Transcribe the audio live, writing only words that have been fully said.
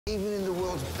Even in the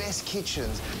world's best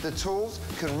kitchens, the tools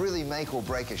can really make or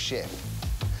break a chef.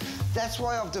 That's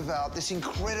why I've developed this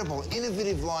incredible,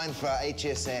 innovative line for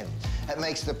HSN. It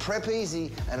makes the prep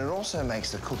easy, and it also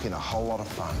makes the cooking a whole lot of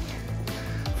fun.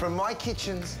 From my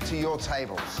kitchens to your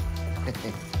tables.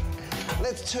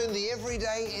 Let's turn the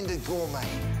everyday into gourmet.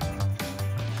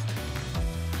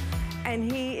 And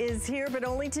he is here, but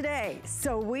only today.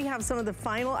 So we have some of the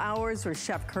final hours with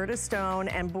Chef Curtis Stone,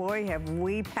 and boy, have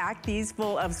we packed these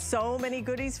full of so many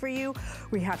goodies for you.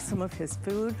 We have some of his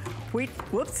food. Wait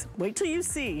till you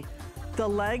see the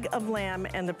leg of lamb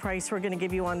and the price we're gonna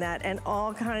give you on that, and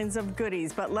all kinds of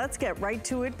goodies. But let's get right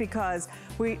to it, because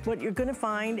what you're gonna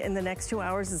find in the next 2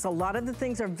 hours is a lot of the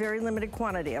things are very limited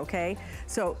quantity, okay?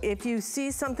 So if you see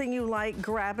something you like,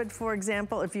 grab it. For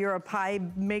example, if you're a pie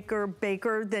maker,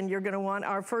 baker, then you're gonna want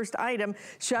our first item.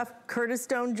 Chef Curtis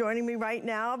Stone joining me right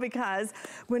now, because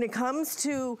when it comes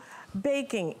to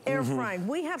baking, air frying,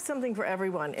 we have something for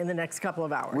everyone in the next couple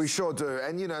of hours. We sure do.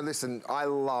 And you know, listen, I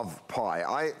love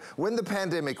pie. When the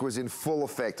pandemic was in full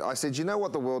effect, I said, you know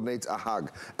what the world needs? A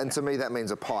hug. And to me, that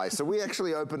means a pie. So we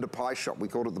actually opened a pie shop. We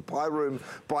called it the Pie Room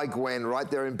by Gwen, right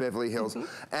there in Beverly Hills.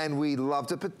 And we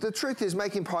loved it. But the truth is,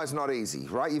 making pie is not easy,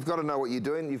 right? You've got to know what you're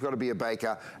doing. You've got to be a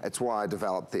baker. That's why I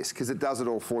developed this, because it does it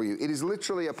all for you. It is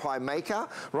literally a pie maker,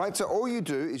 right? So all you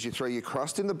do is you throw your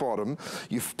crust in the bottom,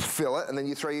 you fill it, and then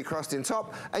you throw your crust in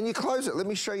top, and you close it. Let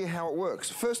me show you how it works.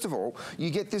 First of all,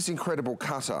 you get this incredible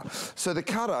cutter. So the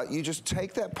cutter, you just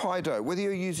take that pie dough, whether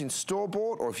you're using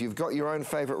store-bought or if you've got your own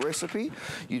favorite recipe,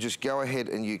 you just go ahead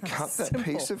and you cut that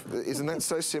piece of, isn't that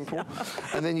so simple? Yeah.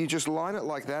 And then you just line it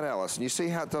like that, Alice, and you see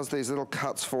how it does these little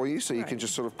cuts for you, so you can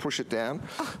just sort of push it down,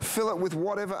 fill it with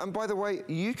whatever, and by the way,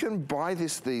 you can buy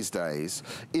this these days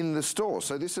in the store.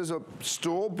 So this is a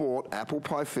store-bought apple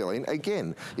pie filling.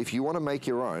 Again, if you want to make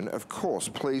your own, of course,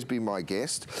 please be my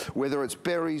guest. Whether it's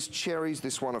berries, cherries,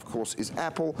 this one, of course, is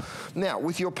apple. Now,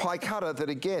 with your pie cutter that,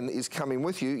 again, is coming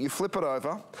with you, you flip it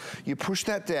over, you push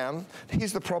that down.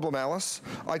 Here's the problem, Alice.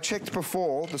 I checked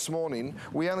before this morning,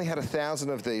 we only had 1,000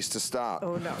 of these to start.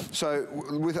 Oh, no. So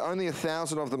with only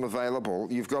 1,000 of them available,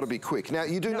 you've got to be quick. Now,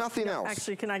 you do nothing else.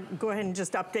 Actually, can I go ahead and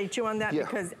just update you on that? Yeah.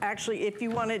 Because actually, if you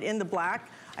want it in the black,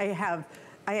 I have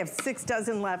 6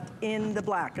 dozen left in the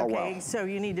black, okay? Oh, wow. So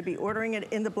you need to be ordering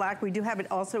it in the black. We do have it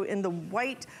also in the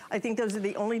white. I think those are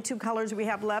the only 2 colors we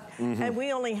have left. And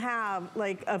we only have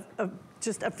like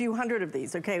just a few hundred of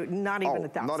these, okay? Not even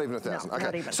 1,000. Not even 1,000, no,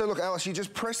 okay. So look, Alice, you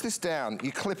just press this down.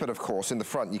 You clip it, of course, in the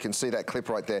front. You can see that clip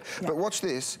right there. Yeah. But watch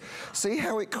this. See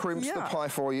how it crimps the pie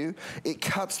for you? It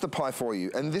cuts the pie for you.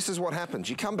 And this is what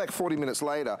happens. You come back 40 minutes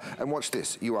later and watch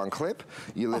this. You unclip,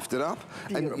 you lift it up,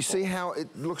 beautiful. And you see how it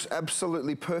looks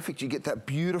absolutely perfect. You get that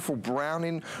beautiful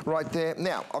browning right there.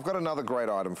 Now, I've got another great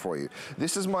item for you.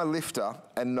 This is my lifter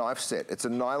and knife set. It's a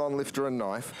nylon lifter and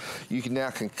knife. You can now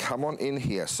come on in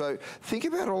here. So think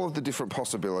about all of the different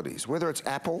possibilities, whether it's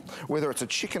apple, whether it's a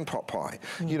chicken pot pie.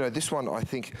 You know, this one I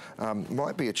think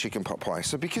might be a chicken pot pie.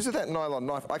 So because of that nylon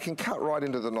knife, I can cut right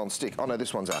into the non-stick. Oh no,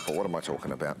 this one's apple. What am I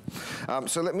talking about?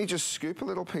 So let me just scoop a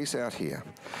little piece out here.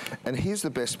 And here's the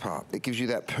best part. It gives you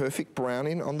that perfect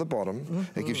browning on the bottom.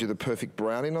 It gives you the perfect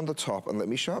browning on the top. And let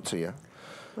me show it to you.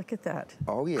 Look at that.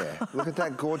 Oh yeah, look at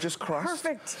that gorgeous crust.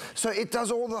 Perfect. So it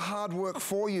does all the hard work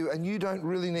for you, and you don't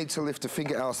really need to lift a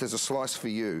finger, Alice. There's a slice for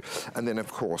you. And then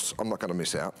of course, I'm not gonna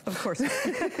miss out. Of course.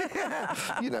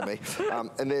 You know me.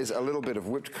 And there's a little bit of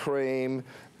whipped cream,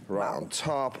 right on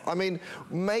top. I mean,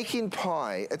 making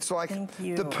pie, it's like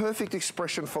the perfect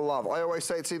expression for love. I always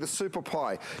say it's either soup or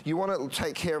pie. You want to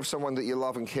take care of someone that you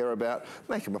love and care about,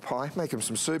 make them a pie, make them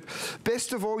some soup.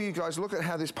 Best of all, you guys, look at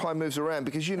how this pie moves around,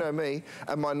 because you know me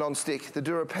and my non-stick, the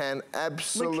DuraPan,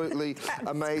 absolutely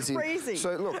amazing. Crazy.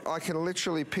 So look, I can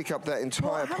literally pick up that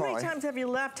entire pie. How many times have you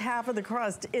left half of the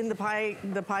crust in the pie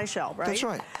shell, right? That's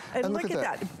right. And look at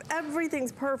that.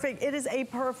 Everything's perfect. It is a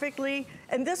perfectly,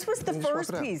 and this was the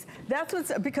first piece. That's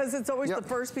what's, because it's always the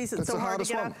first piece. It's so hard to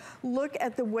get out. Look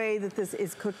at the way that this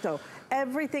is cooked though.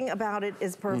 Everything about it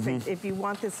is perfect. If you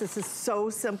want this, this is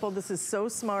so simple. This is so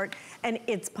smart, and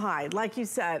it's pie. Like you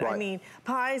said, I mean,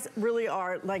 pies really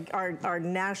are like our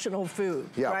national food,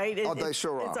 right? They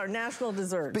sure are. It's our national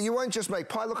dessert. But you won't just make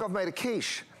pie. Look, I've made a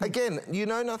quiche. Again, you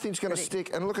know nothing's gonna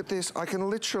stick, and look at this. I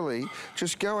can literally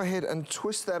just go ahead and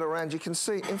twist that around. You can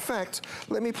see, in fact,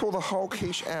 let me pull the whole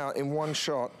quiche out in one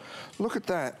shot. Look at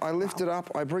that. I lift it up.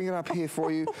 I bring it up here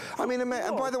for you. I mean, and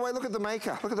by the way, look at the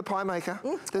maker. Look at the pie maker.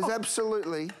 There's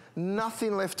absolutely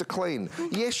nothing left to clean.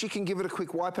 Yes, you can give it a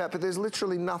quick wipe out, but there's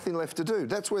literally nothing left to do.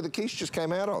 That's where the quiche just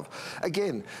came out of.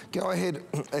 Again, go ahead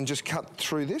and just cut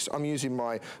through this. I'm using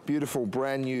my beautiful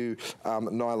brand new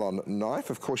nylon knife.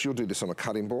 Of course, you'll do this on a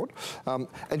cutting board.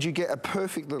 And you get a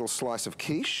perfect little slice of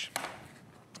quiche.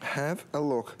 Have a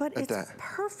look at that. But it's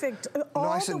perfect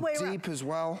all nice the and way deep around. as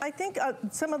well. I think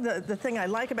some of the thing I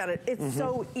like about it, it's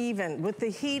so even. With the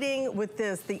heating, with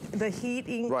this, the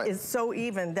heating is so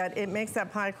even that it makes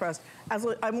that pie crust.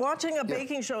 I'm watching a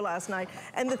baking show last night,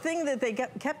 and the thing that they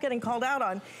kept getting called out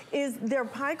on is their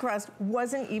pie crust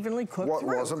wasn't evenly cooked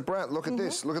through. Wasn't brown. Look at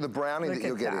this. Look at the browning that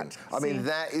you're getting. I mean,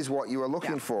 that is what you are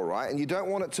looking for, right? And you don't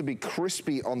want it to be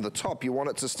crispy on the top. You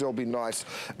want it to still be nice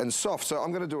and soft. So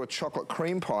I'm going to do a chocolate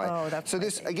cream pie. Oh, that's so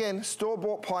this, again,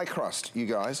 store-bought pie crust, you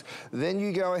guys. Then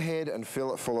you go ahead and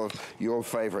fill it full of your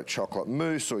favorite chocolate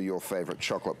mousse or your favorite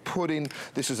chocolate pudding.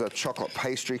 This is a chocolate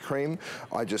pastry cream.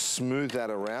 I just smooth that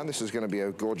around. This is going to be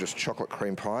a gorgeous chocolate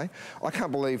cream pie. I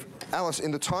can't believe, Alice,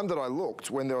 in the time that I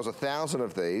looked, when there was 1,000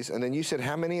 of these, and then you said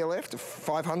how many are left?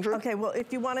 500? Okay, well,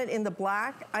 if you want it in the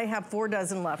black, I have 4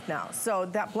 dozen left now. So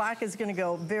that black is going to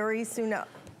go very soon up.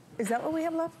 Is that what we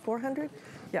have left? 400?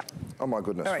 Yeah. Oh my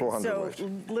goodness, all right, 400 so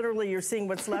left. Literally you're seeing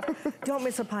what's left. Don't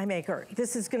miss a pie maker.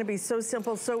 This is gonna be so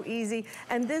simple, so easy,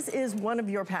 and this is one of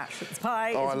your passions. Pie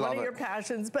is one of your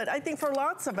passions, but I think for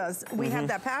lots of us, we have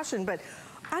that passion, but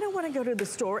I don't want to go to the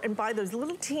store and buy those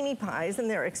little teeny pies and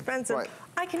they're expensive. Right.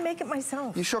 I can make it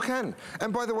myself. You sure can.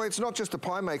 And by the way, it's not just a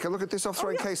pie maker. Look at this, I've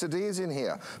thrown quesadillas in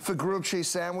here for grilled cheese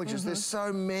sandwiches. There's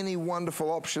so many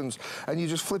wonderful options. And you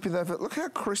just flip it over. Look how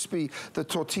crispy the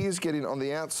tortilla's getting on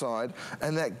the outside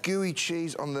and that gooey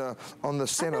cheese on the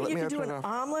center. Let me open it up. You can do an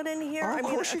omelet in here. Oh, of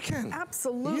course you can.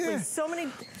 Absolutely. Yeah. So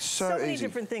many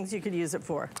different things you could use it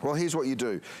for. Well, here's what you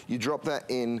do. You drop that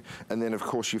in, and then of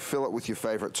course you fill it with your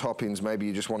favorite toppings. Maybe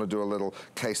you just want to do a little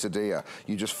quesadilla.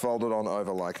 You just fold it on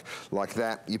over like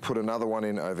that. You put another one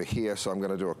in over here, so I'm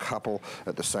going to do a couple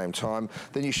at the same time.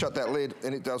 Then you shut that lid,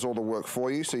 and it does all the work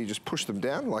for you. So you just push them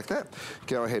down like that.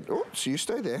 Go ahead. Oh, so you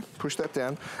stay there. Push that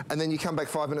down, and then you come back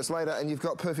 5 minutes later, and you've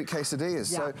got perfect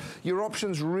quesadillas. Yeah. So your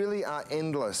options really are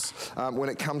endless when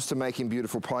it comes to making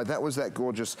beautiful pie. That was that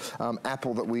gorgeous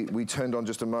apple that we turned on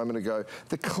just a moment ago.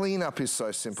 The cleanup is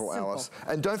so simple, Alice.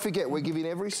 And don't forget, we're giving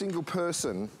every single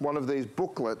person one of these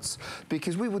booklets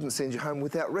because we wouldn't send you home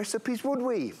without recipes, would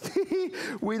we?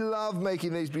 We love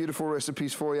making these beautiful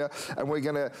recipes for you, and we're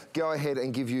going to go ahead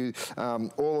and give you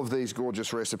all of these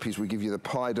gorgeous recipes. We give you the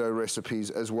pie dough recipes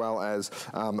as well as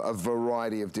a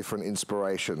variety of different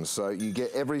inspirations. So you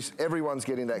get everyone's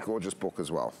getting that gorgeous book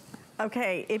as well.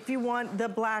 Okay, if you want the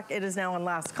black, it is now on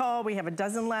last call. We have a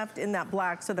dozen left in that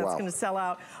black, so that's going to sell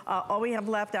out. All we have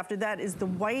left after that is the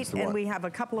white, and we have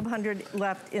a couple of hundred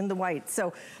left in the white.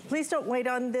 So please don't wait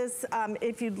on this.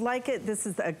 If you'd like it, this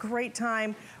is a great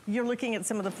time. You're looking at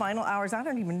some of the final hours. I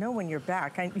don't even know when you're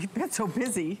back. You've been so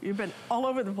busy. You've been all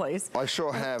over the place. I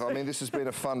sure have. I mean, this has been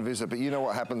a fun visit, but you know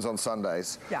what happens on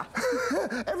Sundays. Yeah.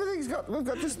 We've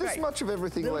got just this much of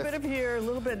everything left. A little bit of here, a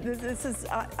little bit. This is,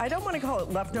 I don't want to call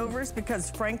it leftovers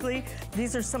because frankly,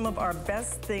 these are some of our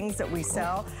best things that we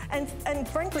sell. And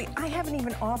frankly, I haven't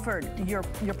even offered your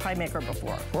pie maker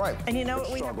before. Right. And you know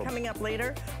what we have coming up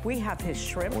later? We have his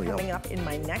shrimp coming up in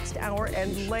my next hour,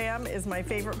 and lamb is my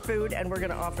favorite food, and we're going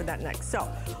to offer that next. So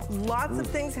lots of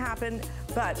things happen,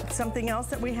 but something else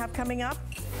that we have coming up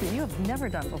that you have never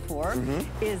done before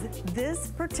is this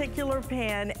particular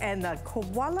pan and the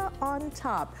koala on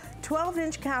top.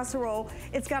 12-inch casserole.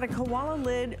 It's got a koala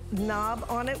lid knob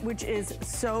on it, which is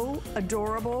so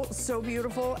adorable, so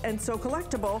beautiful, and so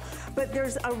collectible, but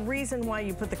there's a reason why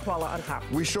you put the koala on top.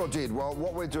 We sure did. Well,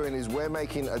 what we're doing is we're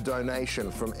making a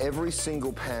donation from every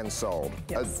single pan sold.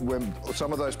 Yes.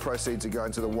 Some of those proceeds are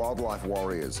going to the wildlife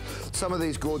warriors. Some of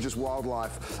these gorgeous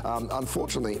wildlife,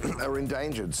 unfortunately, are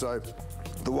endangered. So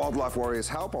the Wildlife Warriors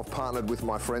help. I've partnered with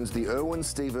my friends, the Irwins.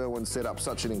 Steve Irwin set up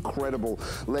such an incredible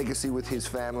legacy with his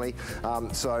family.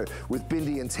 So with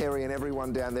Bindi and Terry and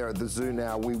everyone down there at the zoo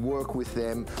now, we work with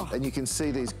them, and you can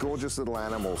see these gorgeous little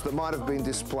animals that might have been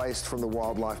displaced from the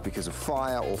wildlife because of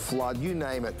fire or flood, you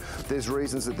name it. There's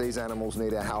reasons that these animals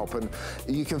need our help, and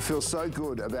you can feel so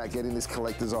good about getting this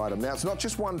collector's item. Now, it's not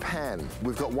just one pan.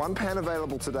 We've got one pan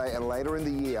available today, and later in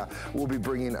the year, we'll be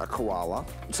bringing a koala.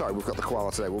 Sorry, we've got the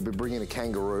koala today. We'll be bringing a kangaroo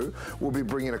kangaroo. We'll be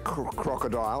bringing a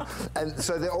crocodile. And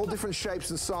so they're all different shapes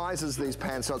and sizes, these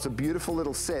pants, so it's a beautiful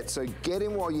little set. So get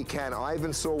in while you can. I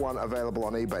even saw one available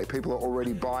on eBay. People are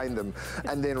already buying them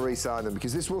and then reselling them,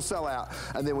 because this will sell out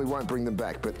and then we won't bring them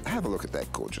back. But have a look at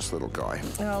that gorgeous little guy.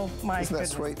 Oh my goodness. Isn't that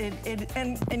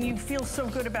sweet? And you feel so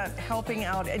good about helping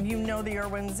out, and you know the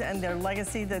Irwins and their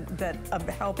legacy that of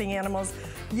helping animals.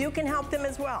 You can help them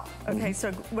as well. Okay,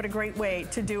 so what a great way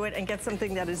to do it and get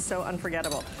something that is so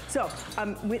unforgettable. So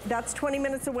that's 20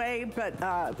 minutes away,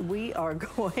 but we are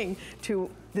going to,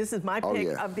 this is my pick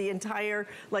of the entire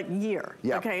year.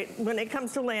 Yep. Okay, when it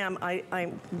comes to lamb,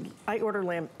 I order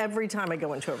lamb every time I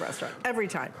go into a restaurant. Every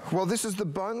time. Well, this is the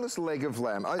boneless leg of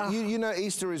lamb. You know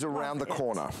Easter is around the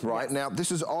corner, right? Yes. Now,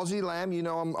 this is Aussie lamb. You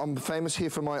know I'm famous here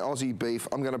for my Aussie beef.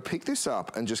 I'm going to pick this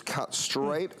up and just cut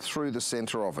straight through the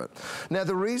center of it. Now,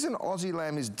 the reason Aussie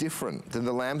lamb is different than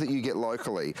the lamb that you get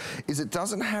locally is it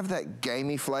doesn't have that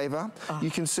gamey flavor. You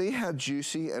can see how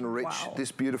juicy and rich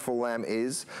this beautiful lamb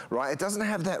is, right? It doesn't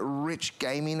have that rich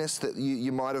gaminess that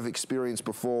you might have experienced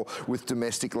before with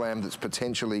domestic lamb that's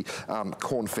potentially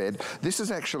corn-fed. This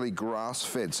is actually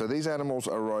grass-fed, so these animals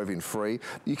are roving free.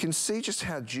 You can see just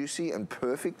how juicy and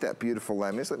perfect that beautiful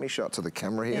lamb is. Let me show it to the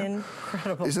camera here.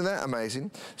 Incredible. Isn't that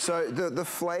amazing? So the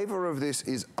flavor of this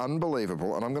is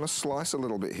unbelievable, and I'm going to slice a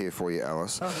little bit here for you,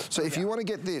 Alice. So if you want to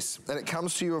get this, and it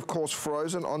comes to you, of course,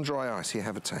 frozen on dry ice. Here,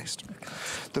 have a taste.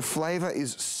 The flavor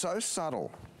is so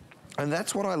subtle. And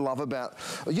that's what I love about,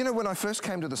 you know, when I first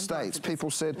came to the States, people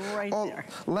said,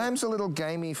 lamb's a little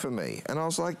gamey for me. And I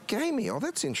was like, gamey? Oh,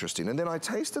 that's interesting. And then I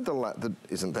tasted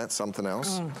isn't that something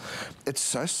else? It's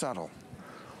so subtle.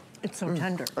 It's so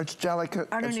tender. It's delicate.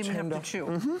 I don't even have to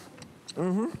chew.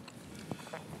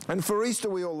 And for Easter,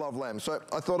 we all love lamb. So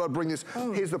I thought I'd bring this.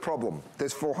 Here's the problem.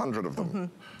 There's 400 of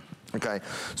them. Okay,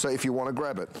 so if you want to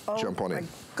grab it, jump on in. Oh, my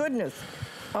goodness.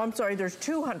 Oh, I'm sorry, there's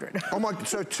 200.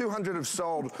 So 200 have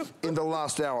sold in the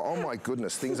last hour. Oh my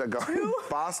goodness, things are going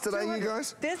fast today, you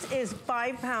guys. This is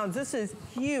 5 pounds. This is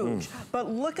huge. But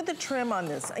look at the trim on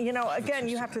this. You know, again,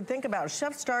 you have to think about it.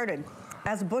 Chef started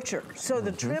as a butcher. So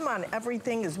the trim on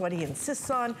everything is what he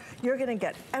insists on. You're gonna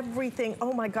get everything.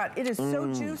 Oh my God, it is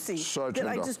so juicy that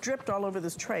I just dripped all over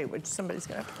this tray, which somebody's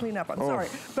gonna have to clean up. I'm sorry.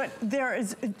 But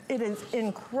it is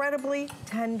incredibly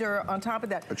tender on top of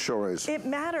that. It sure is. It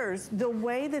matters the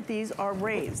way that these are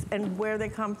raised and where they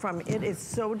come from. It is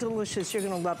so delicious. You're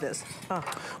gonna love this.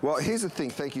 Well, here's the thing.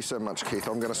 Thank you so much, Keith.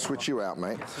 I'm gonna switch you out,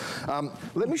 mate.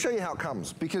 Let me show you how it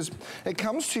comes, because it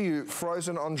comes to you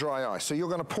frozen on dry ice. So you're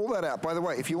gonna pull that out. By the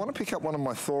way, if you want to pick up one of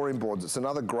my thawing boards, it's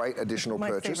another great additional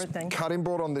purchase. My favorite thing. Cutting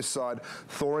board on this side,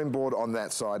 thawing board on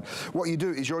that side. What you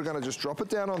do is you're going to just drop it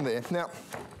down on there. Now,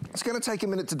 it's going to take a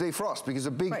minute to defrost because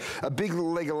a big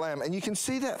leg of lamb, and you can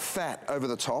see that fat over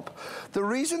the top. The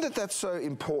reason that that's so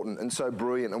important and so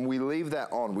brilliant, and we leave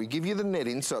that on, we give you the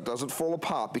netting so it doesn't fall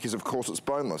apart because of course it's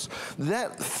boneless.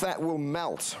 That fat will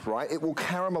melt, right? It will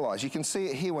caramelize. You can see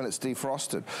it here when it's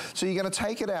defrosted. So you're going to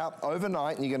take it out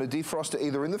overnight and you're going to defrost it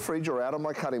either in the fridge or out on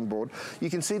my cutting board. You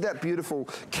can see that beautiful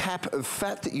cap of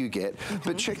fat that you get,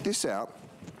 but check this out.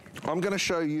 I'm going to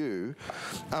show you,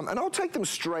 and I'll take them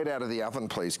straight out of the oven,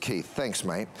 please, Keith. Thanks,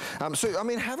 mate. So, I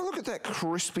mean, have a look at that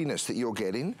crispiness that you're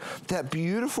getting. That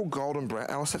beautiful golden brown.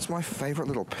 Alice, that's my favorite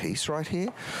little piece right here.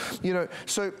 You know,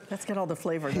 so... That's got all the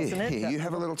flavor, doesn't it? Here, you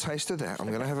have a little taste of that. I'm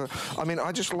going to have a... I mean,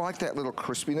 I just like that little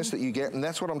crispiness that you get, and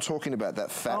that's what I'm talking about,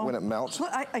 that fat when it melts.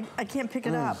 Look, I can't pick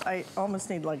it up. I almost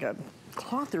need like a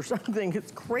cloth or something.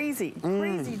 It's crazy,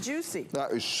 crazy juicy.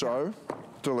 That is so...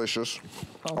 delicious.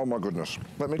 Oh my goodness.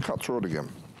 Let me cut through it again.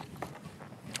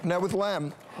 Now with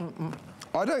lamb,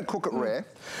 I don't cook it rare.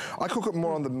 I cook it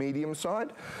more on the medium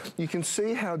side. You can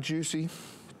see how juicy.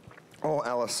 Oh,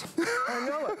 Alice. I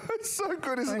know it. It's so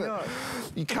good, isn't it?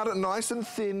 You cut it nice and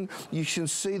thin. You can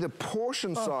see the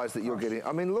portion size that you're getting.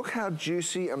 I mean, look how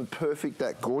juicy and perfect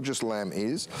that gorgeous lamb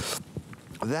is.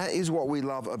 That is what we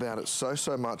love about it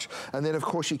so much. And then, of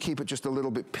course, you keep it just a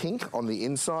little bit pink on the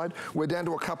inside. We're down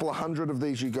to a couple of hundred of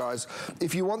these, you guys.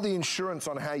 If you want the insurance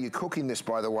on how you're cooking this,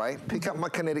 by the way, pick up my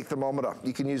kinetic thermometer.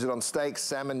 You can use it on steak,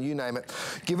 salmon, you name it.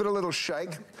 Give it a little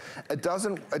shake. It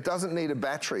doesn't need a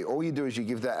battery. All you do is you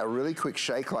give that a really quick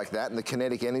shake like that, and the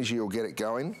kinetic energy will get it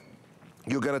going.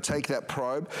 You're going to take that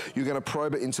probe, you're going to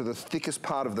probe it into the thickest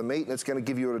part of the meat, and it's going to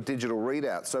give you a digital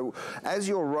readout. So as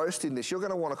you're roasting this, you're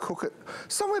going to want to cook it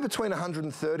somewhere between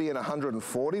 130 and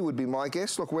 140 would be my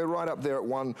guess. Look, we're right up there at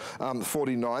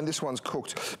 149. This one's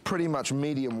cooked pretty much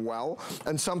medium well,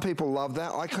 and some people love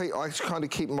that. I kind of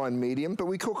keep mine medium, but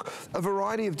we cook a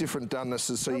variety of different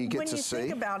donenesses so you get to see. When you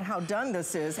think about how done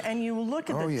this is, and you look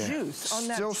at the juice on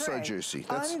that tray, still so juicy.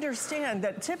 Understand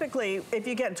that typically, if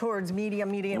you get towards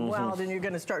medium well, then you're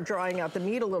going to start drying out the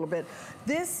meat a little bit.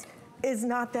 This is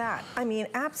not that. I mean,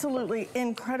 absolutely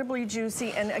incredibly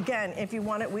juicy. And again, if you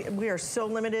want it, we are so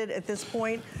limited at this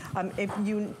point. If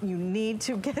you need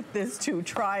to get this to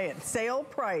try it. Sale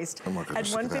priced at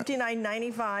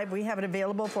 $159.95. We have it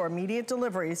available for immediate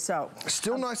delivery. So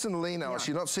still nice and lean, Alice.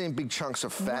 You're not seeing big chunks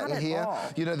of fat in here.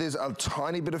 You know, there's a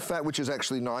tiny bit of fat, which is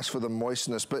actually nice for the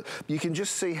moistness, but you can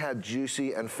just see how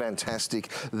juicy and fantastic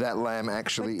that lamb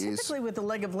actually is. Typically with the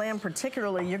leg of lamb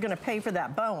particularly, you're going to pay for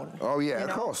that bone. Oh yeah, of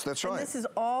course, that's right. And this is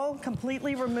all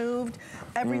completely removed,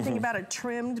 everything about it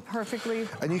trimmed perfectly.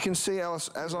 And you can see, Alice,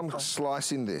 as I'm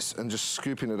slicing this and just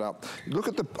scooping it up, look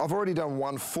at I've already done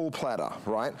one full platter,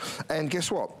 right? And guess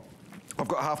what? I've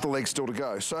got half the leg still to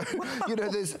go. So, you know,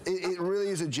 it really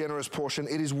is a generous portion.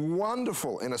 It is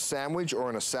wonderful in a sandwich or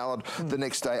in a salad the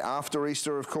next day after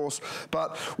Easter, of course.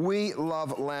 But we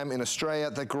love lamb in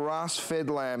Australia. The grass-fed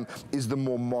lamb is the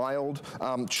more mild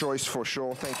choice for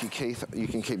sure. Thank you, Keith. You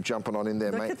can keep jumping on in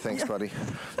there, mate. Thanks, buddy.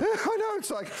 I know,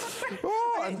 it's like,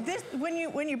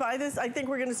 when you buy this, I think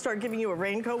we're going to start giving you a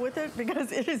raincoat with it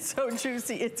because it is so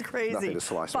juicy. It's crazy. Nothing to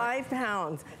slice, 5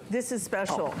 pounds. This is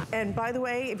special. And by the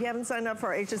way, if you haven't signed up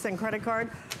for our HSN credit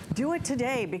card, do it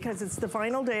today because it's the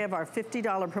final day of our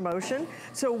 $50 promotion.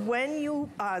 So when you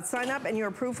sign up and you're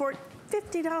approved for it,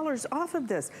 $50 off of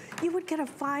this. You would get a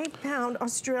 5-pound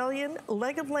Australian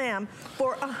leg of lamb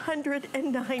for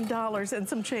 $109 and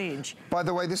some change. By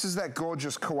the way, this is that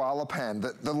gorgeous koala pan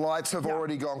that the lights have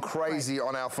already gone crazy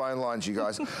on our phone lines, you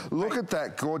guys. Look at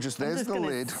that gorgeous, there's the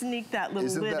lid. Sneak that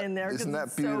little lid in there. Isn't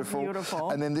that beautiful? So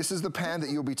beautiful? And then this is the pan that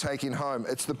you'll be taking home.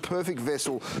 It's the perfect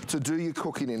vessel to do your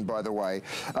cooking in, by the way.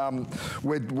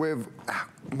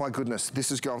 My goodness, this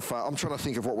has gone far. I'm trying to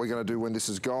think of what we're going to do when this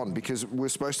is gone because we're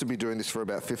supposed to be doing this for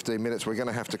about 15 minutes. We're going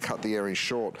to have to cut the airing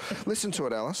short. Listen to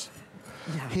it, Alice.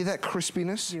 Yeah. Hear that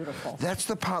crispiness? Beautiful. That's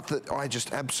the part that I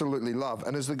just absolutely love.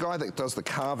 And as the guy that does the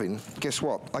carving, guess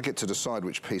what? I get to decide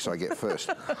which piece I get first.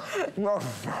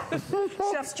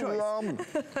 Chef's choice.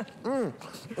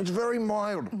 It's very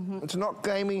mild. It's not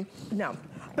gamey. No.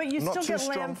 But you still get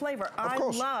lamb flavor. I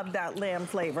love that lamb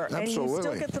flavor. Absolutely. And you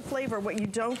still get the flavor. What you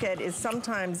don't get is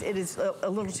sometimes it is a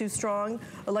little too strong,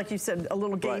 like you said, a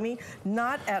little gamey. Right.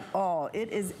 Not at all.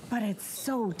 It is, but it's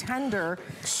so tender.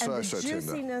 And the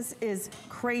juiciness is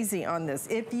crazy on this.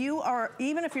 If you are,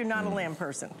 even if you're not a lamb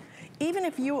person, even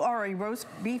if you are a roast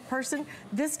beef person,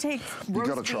 this takes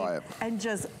roast beef and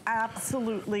just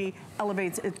absolutely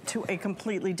elevates it to a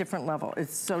completely different level.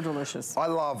 It's so delicious. I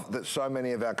love that so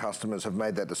many of our customers have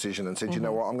made that decision and said, you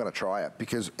know what, I'm going to try it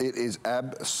because it is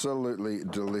absolutely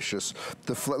delicious.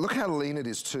 Look how lean it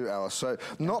is too, Alice. So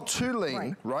not too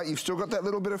lean, right? You've still got that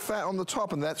little bit of fat on the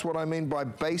top, and that's what I mean by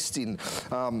basting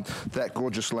that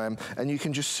gorgeous lamb. And you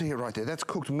can just see it right there. That's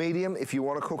cooked medium. If you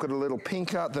want to cook it a little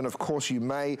pinker, then of course you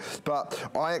may. But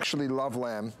I actually love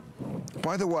lamb.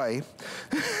 By the way,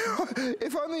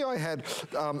 if only I had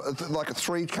like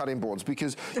 3 cutting boards,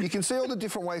 because you can see all the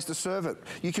different ways to serve it.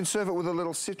 You can serve it with a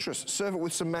little citrus, serve it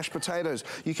with some mashed potatoes.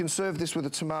 You can serve this with a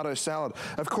tomato salad.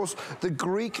 Of course, the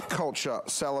Greek culture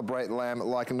celebrate lamb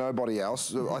like nobody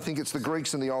else. I think it's the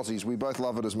Greeks and the Aussies. We both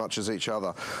love it as much as each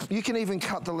other. You can even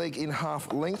cut the leg in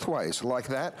half lengthways like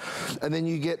that, and then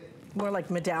you get more like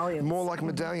medallions. More like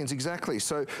medallions, exactly.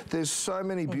 So there's so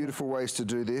many beautiful ways to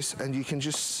do this, and you can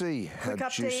just see how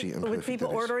juicy and perfect with people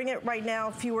ordering it right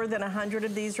now, fewer than 100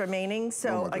 of these remaining.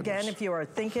 So again, if you are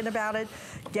thinking about it,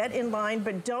 get in line,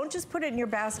 but don't just put it in your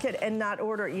basket and not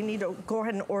order it. You need to go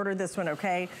ahead and order this one,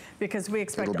 okay? Because we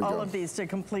expect all of these to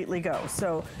completely go.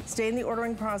 So stay in the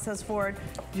ordering process for it.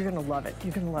 You're gonna love it.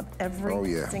 You're gonna love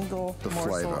every single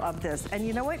morsel of this. And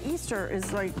you know what? Easter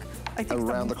is like, I think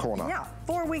around the corner. Yeah,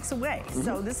 4 weeks away.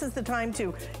 So this is the time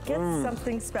to get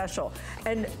something special.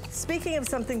 And speaking of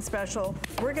something special,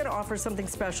 we're going to offer something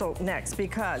special next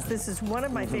because this is one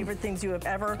of my favorite things you have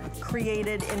ever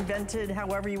created, invented,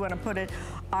 however you want to put it.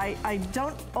 I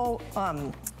don't,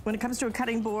 when it comes to a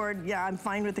cutting board, yeah, I'm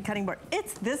fine with the cutting board.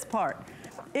 It's this part.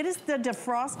 It is the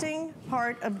defrosting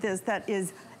part of this that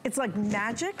is, it's like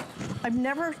magic. I've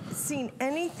never seen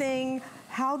anything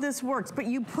how this works, but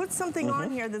you put something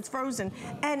on here that's frozen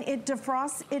and it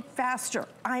defrosts it faster.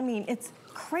 I mean, it's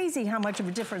crazy how much of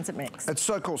a difference it makes. It's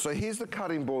so cool. So here's the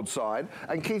cutting board side.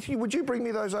 And Keith, would you bring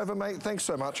me those over, mate? Thanks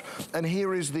so much. And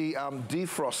here is the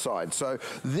defrost side. So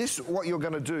this, what you're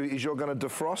going to do is you're going to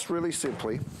defrost really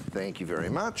simply. Thank you very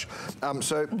much.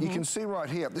 So you can see right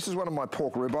here, this is one of my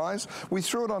pork ribeyes. We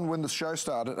threw it on when the show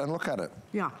started, and look at it.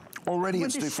 Yeah. Already when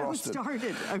it's the defrosted. Show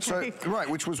started. Okay. So, right,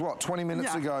 which was what, 20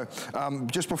 minutes ago,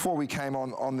 just before we came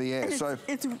on the air. And so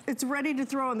it's ready to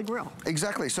throw on the grill.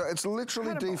 Exactly. So it's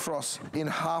literally defrost in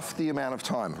half the amount of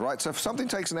time, right? So if something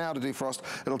takes an hour to defrost,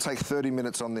 it'll take 30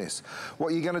 minutes on this.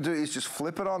 What you're going to do is just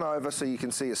flip it on over so you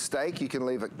can see a steak. You can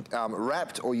leave it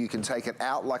wrapped, or you can take it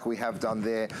out like we have done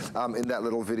there in that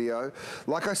little video.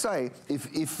 Like I say,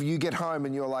 if you get home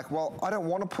and you're like, well, I don't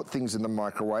want to put things in the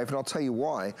microwave, and I'll tell you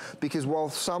why. Because while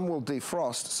some will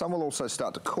defrost, some will also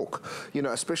start to cook. You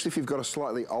know, especially if you've got a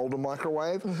slightly older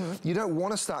microwave, you don't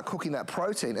want to start cooking that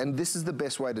protein, and this is the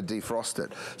best way to defrost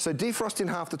it. So defrost in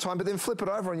half the time, but then flip it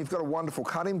over and you've got a wonderful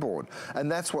cutting board. And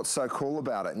that's what's so cool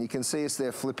about it. And you can see us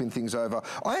there flipping things over.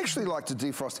 I actually like to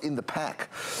defrost in the pack,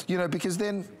 you know, because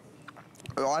then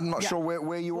I'm not sure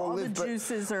where you all live, but all the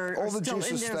juices are still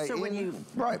in there, so when you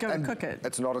go to cook it,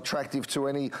 it's not attractive to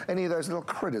any of those little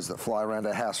critters that fly around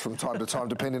our house from time to time,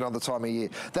 depending on the time of year.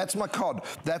 That's my cod.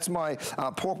 That's my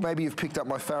pork. Maybe you've picked up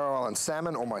my Faroe Island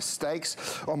salmon or my steaks.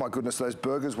 Oh my goodness, those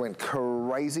burgers went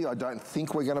crazy. I don't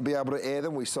think we're going to be able to air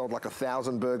them. We sold like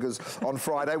 1,000 burgers on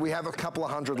Friday. We have a couple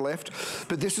of hundred left,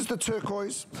 but this is the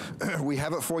turquoise. We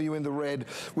have it for you in the red.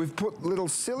 We've put little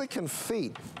silicone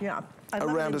feet. Yeah.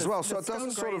 Around as well, so it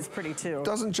doesn't sort of pretty too.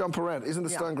 Doesn't jump around. Isn't the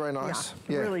stone grey nice?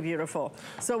 Yeah, really beautiful.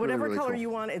 So whatever really color you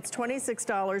want, it's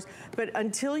 $26. But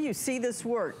until you see this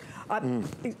work,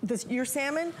 your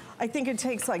salmon, I think it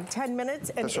takes like 10 minutes,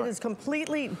 and it is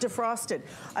completely defrosted.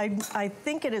 I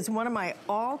think it is one of my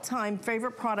all-time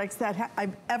favorite products that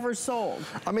I've ever sold.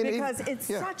 I mean, because it's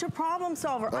such a problem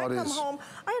solver. I come home,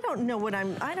 I don't know what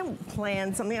I don't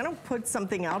plan something. I don't put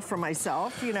something out for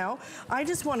myself. You know, I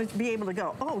just want to be able to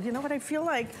go, oh, you know what? I feel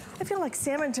like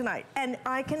salmon tonight, and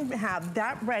I can have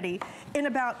that ready in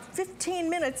about 15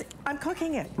 minutes. I'm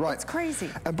cooking it. Right. It's crazy.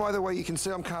 And by the way, you can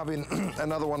see I'm carving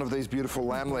another one of these beautiful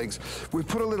lamb legs. We've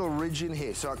put a little ridge in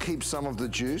here so it keeps some of the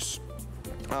juice.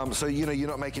 So, you know, you're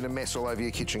not making a mess all over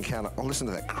your kitchen counter. Oh, listen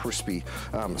to that crispy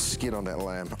skin on that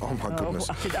lamb. Oh, my goodness.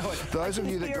 Those of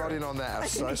you that got in on that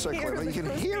are so clever. You can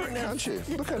hear it, can't you?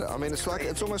 Look at it. I mean,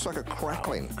 it's almost like a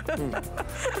crackling.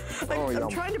 I'm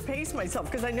trying to pace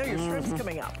myself because I know your shrimp's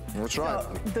coming up. That's right.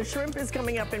 So the shrimp is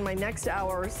coming up in my next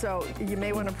hour, so you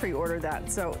may want to pre-order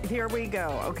that. So here we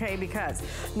go, okay? Because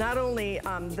not only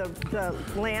the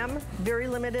lamb, very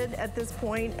limited at this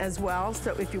point as well.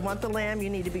 So if you want the lamb, you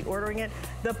need to be ordering it.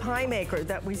 The pie maker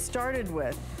that we started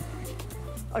with.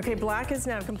 Okay, black is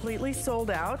now completely sold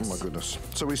out. Oh my goodness.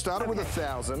 So we started with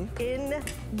 1,000. In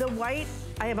the white,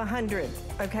 I have 100,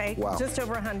 okay? Wow. Just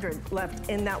over 100 left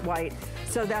in that white.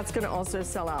 So that's gonna also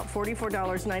sell out,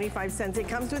 $44.95. It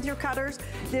comes with your cutters.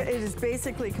 It is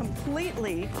basically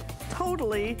completely,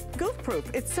 totally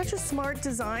goof-proof. It's such a smart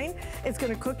design. It's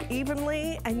gonna cook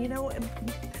evenly, and you know,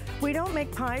 we don't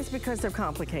make pies because they're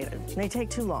complicated. They take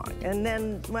too long, and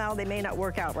then, well, they may not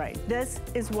work out right. This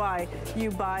is why you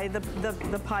buy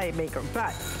the pie maker.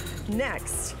 But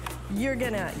next, you're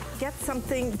gonna get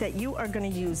something that you are gonna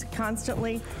use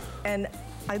constantly, and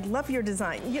I love your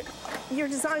design. Your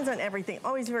designs on everything,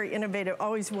 always very innovative,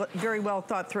 always very well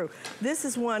thought through. This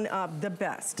is one of the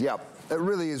best. Yep. It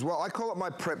really is. Well, I call it my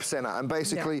prep center, and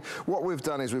basically what we've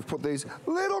done is we've put these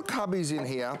little cubbies in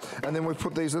here, and then we've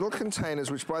put these little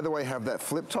containers, which by the way have that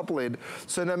flip top lid.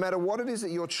 So no matter what it is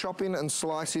that you're chopping and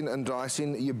slicing and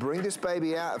dicing, you bring this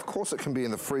baby out. Of course it can be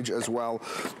in the fridge as well,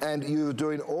 and you're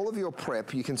doing all of your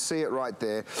prep. You can see it right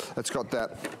there. It's got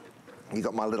that. You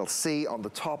got my little C on the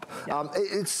top.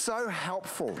 It's so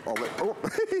helpful. Oh,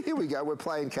 here we go. We're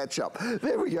playing catch up.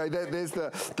 There we go. There's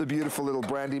the beautiful little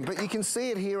branding. But you can see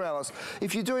it here, Alice.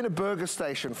 If you're doing a burger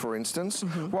station, for instance,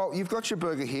 well, you've got your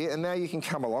burger here, and now you can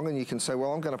come along and you can say,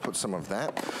 well, I'm going to put some of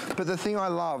that. But the thing I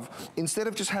love, instead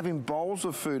of just having bowls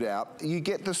of food out, you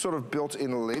get the sort of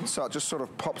built-in lid, so it just sort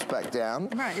of pops back down.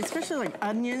 Right, especially like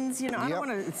onions. You know, I don't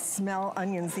want to smell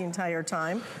onions the entire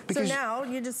time. Because so now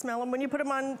you just smell them when you put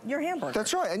them on your hamburger.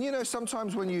 That's right, and you know,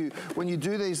 sometimes when you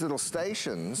do these little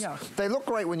stations, they look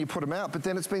great when you put them out, but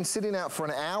then it's been sitting out for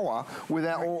an hour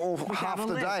without, or half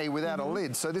the day without a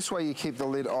lid. So this way you keep the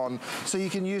lid on, so you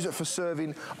can use it for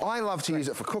serving. I love to use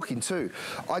it for cooking too.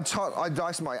 I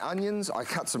dice my onions, I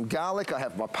cut some garlic, I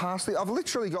have my parsley. I've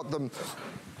literally got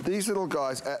these little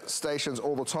guys at stations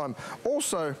all the time.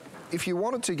 Also, if you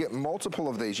wanted to get multiple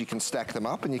of these, you can stack them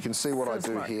up, and you can see what I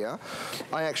do here.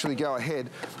 I actually go ahead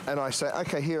and I say,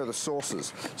 okay, here are the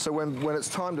sauces. So when it's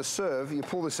time to serve, you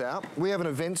pull this out. We have an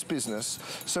events business,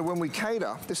 so when we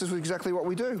cater, this is exactly what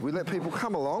we do. We let people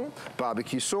come along,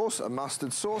 barbecue sauce, a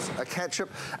mustard sauce, a ketchup,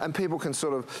 and people can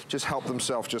sort of just help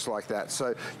themselves just like that.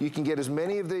 So you can get as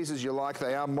many of these as you like.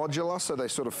 They are modular, so they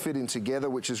sort of fit in together,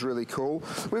 which is really cool.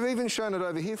 We've even shown it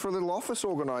over here for a little office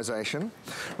organization,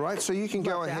 right? So you can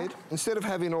go ahead, instead of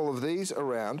having all of these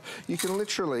around, you can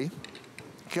literally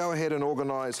go ahead and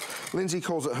organise. Lindsay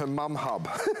calls it her mum hub.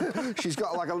 She's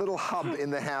got like a little hub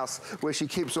in the house where she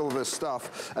keeps all of her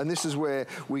stuff, and this is where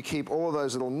we keep all of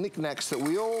those little knickknacks that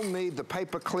we all need, the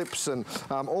paper clips and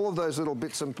all of those little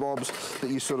bits and bobs that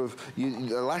you sort of,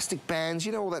 elastic bands,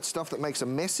 you know, all that stuff that makes a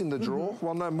mess in the drawer.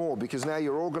 Well, no more, because now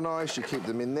you're organised, you keep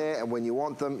them in there, and when you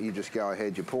want them, you just go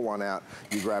ahead, you pull one out,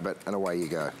 you grab it, and away you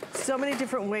go. So many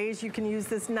different ways you can use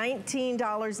this.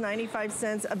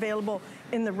 $19.95 available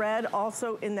in the red,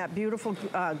 also in that beautiful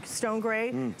stone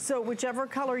gray. So whichever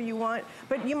color you want,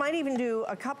 but you might even do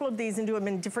a couple of these and do them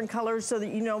in different colors so that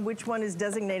you know which one is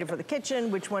designated for the kitchen,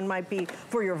 which one might be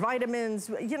for your vitamins.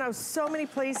 You know, so many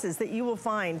places that you will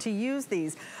find to use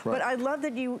these. Right. But I love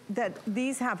that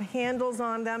these have handles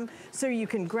on them so you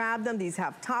can grab them. These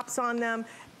have tops on them.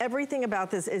 Everything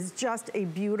about this is just a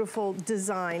beautiful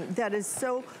design that is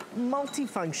so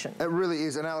multifunction. It really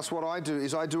is. And Alice, what I do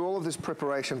is I do all of this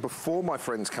preparation before my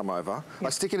friends come over. I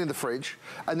stick it in the fridge,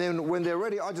 and then when they're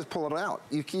ready, I just pull it out.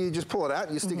 You just pull it out,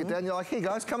 you stick it down, you're like, here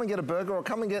guys, come and get a burger, or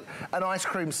come and get an ice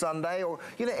cream sundae, or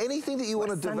you know, anything that you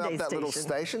want to develop that little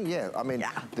station. Yeah, I mean,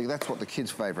 that's what the kids'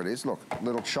 favorite is. Look,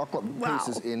 little chocolate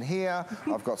pieces in here.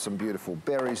 I've got some beautiful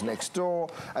berries next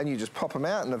door, and you just pop them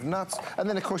out, and of nuts, and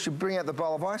then of course you bring out the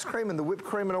bowl of ice cream and the whipped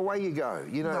cream, and away you go.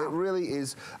 You know, it really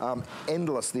is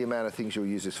endless the amount of things you'll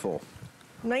use this for.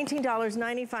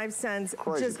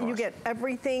 $19.95. Just you get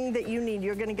everything that you need.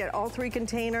 You're going to get all 3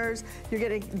 containers. You're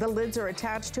getting the lids are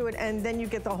attached to it, and then you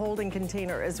get the holding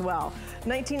container as well.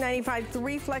 $19.95,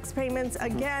 3 flex payments.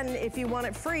 Again, if you want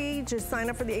it free, just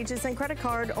sign up for the HSN credit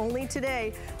card. Only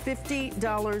today,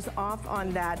 $50 off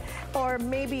on that. Or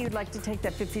maybe you'd like to take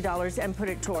that $50 and put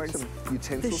it towards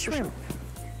the shrimp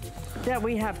that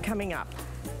we have coming up.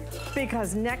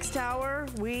 Because next hour,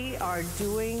 we are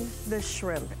doing the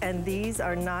shrimp. And these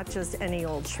are not just any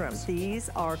old shrimp. These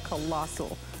are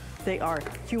colossal. They are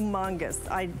humongous.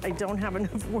 I don't have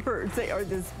enough words. They are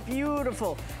this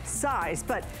beautiful size.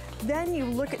 But then you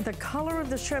look at the color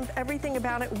of the shrimp, everything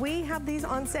about it. We have these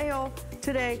on sale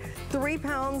today. 3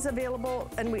 pounds available,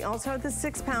 and we also have the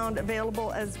 6 pound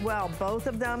available as well. Both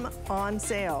of them on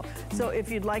sale. So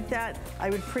if you'd like that, I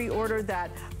would pre-order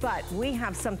that. But we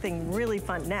have something really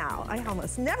fun now. I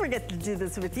almost never get to do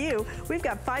this with you. We've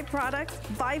got 5 products,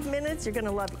 5 minutes. You're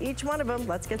gonna love each one of them.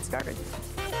 Let's get started.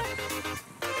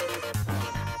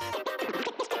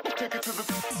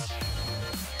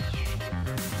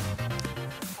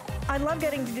 I love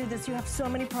getting to do this. You have so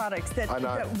many products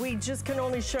that we just can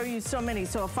only show you so many.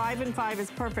 So a 5 and 5 is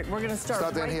perfect. We're going to start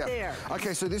right there.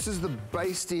 Okay, so this is the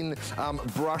based-in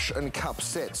brush and cup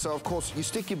set. So of course you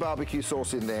stick your barbecue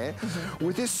sauce in there.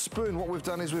 With this spoon, what we've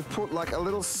done is we've put like a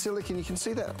little silicone. You can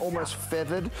see that almost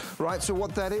feathered, right? So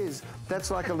what that is, that's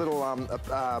like a little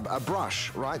a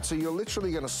brush, right? So you're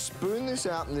literally going to spoon this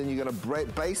out, and then you're going to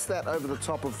baste that over the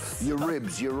top of your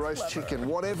ribs, your roast chicken,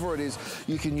 whatever it is.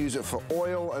 You can use it for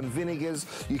oil and vinegars.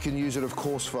 You can use it, of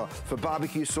course, for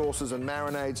barbecue sauces and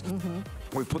marinades.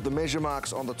 We've put the measure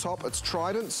marks on the top. It's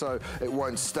Trident, so it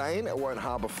won't stain, it won't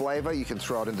harbor flavor. You can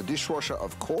throw it in the dishwasher,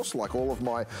 of course, like all of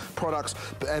my products.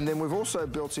 And then we've also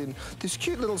built in this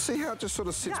cute little, see how it just sort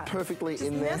of sits perfectly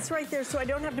in there? That's right there, so I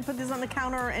don't have to put this on the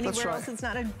counter or anywhere else. It's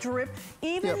not a drip.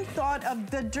 Even thought of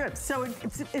the drip, so it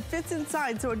fits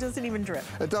inside, so it doesn't even drip.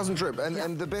 It doesn't drip,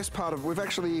 and the best part of, we've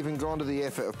actually even gone to the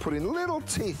effort of putting little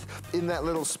teeth in that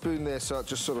little spoon there, so it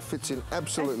just sort of fits in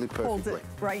absolutely perfectly. Holds it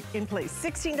right in place.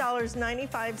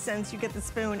 $16.95, you get the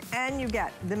spoon, and you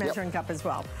get the measuring cup as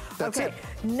well. That's it.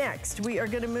 Next, we are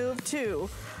going to move to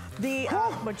the,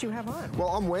 what you have on. Well,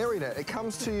 I'm wearing it. It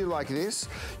comes to you like this.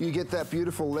 You get that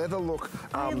beautiful leather look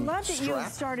I love that you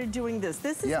started doing this.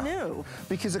 This is new.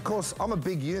 Because, of course, I'm a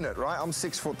big unit, right? I'm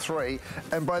 6'3",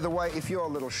 and by the way, if you're a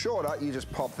little shorter, you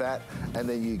just pop that, and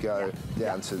then you go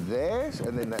down to there,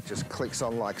 and then that just clicks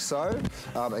on like so,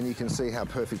 and you can see how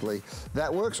perfectly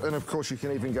that works, and of course, you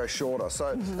can even go shorter.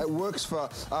 So it works for,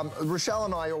 Rochelle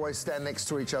and I always stand next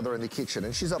to each other in the kitchen,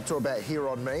 and she's up to about here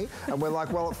on me, and we're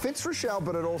like, well, it fits Rochelle,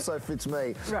 but it also also fits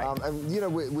me. Right. And you know,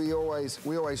 we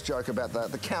always joke about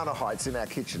the counter heights in our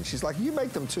kitchen. She's like, you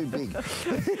make them too big.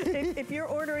 If you're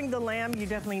ordering the lamb, you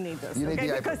definitely need this. You need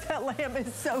the apron. Because that lamb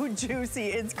is so juicy,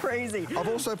 it's crazy. I've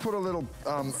also put a little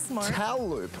towel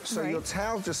loop, so your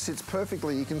towel just sits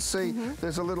perfectly. You can see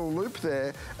there's a little loop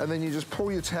there, and then you just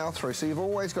pull your towel through. So you've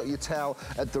always got your towel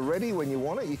at the ready when you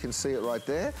want it. You can see it right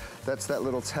there. That's that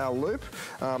little towel loop.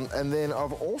 And then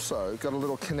I've also got a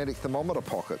little kinetic thermometer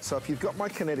pocket. So if you've got my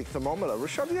kinetic thermometer,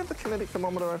 Rashad, do you have the kinetic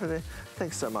thermometer over there?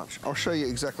 Thanks so much. I'll show you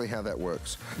exactly how that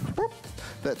works. Whoop.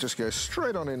 That just goes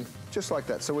straight on in, just like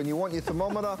that. So when you want your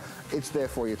thermometer, it's there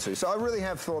for you too. So I really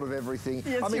have thought of everything.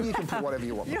 Yes, I mean, you can put whatever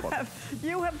you want in the pocket.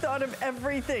 You have thought of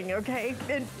everything, okay?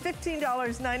 And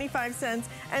 $15.95.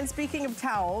 And speaking of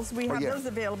towels, we have those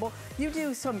available. You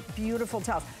do some beautiful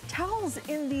towels. Towels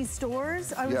in these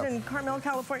stores, I was in Carmel,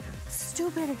 California,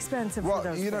 stupid expensive for those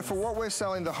Well, you know, for what we're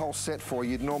selling the whole set for,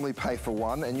 you'd normally pay for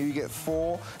one, and you get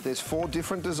four. There's 4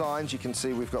 different designs. You can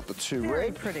see we've got the 2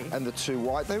 red and the 2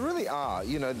 white. They really are,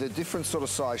 you know, they're different sort of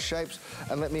size shapes.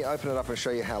 And let me open it up and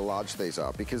show you how large these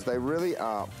are, because they really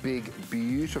are big,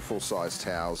 beautiful size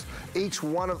towels. Each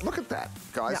one of, look at that,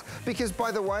 guys. Yeah. Because,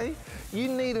 by the way, you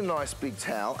need a nice big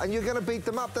towel, and you're going to beat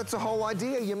them up. That's the whole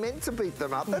idea. You're meant to beat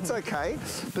them up. That's okay.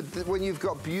 But when you've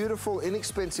got beautiful,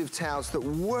 inexpensive towels that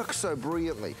work so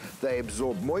brilliantly, they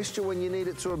absorb moisture when you need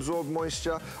it to absorb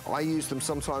moisture. I use them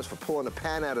sometimes for pulling a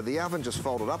pan out of the oven, just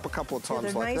fold it up a couple of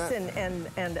times like that. They're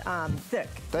nice and thick.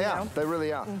 They are. They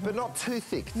really are. But not too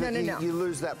thick. No. You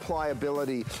lose that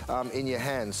pliability in your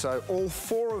hands. So all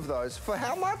 4 of those, for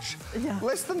how much? Yeah.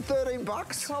 Less than 13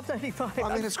 bucks? $12.95.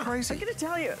 I mean, it's crazy. I'm going to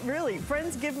tell you, really,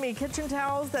 friends give me kitchen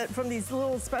towels that from these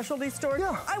little specialty stores.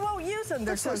 Yeah. I won't use them.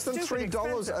 They're so stupid less than $3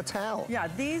 expensive. A towel. Yeah,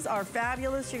 these are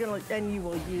fabulous. You're going to, and you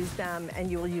will use them, and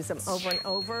you will use them over and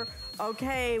over.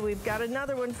 Okay, we've got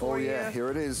another one for you. Oh yeah, here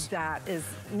it is. That is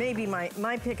maybe my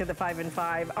pick of the 5 and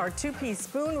 5. Our 2-piece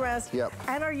spoon rest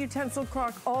and our utensil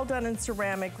crock, all done in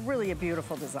ceramic. Really a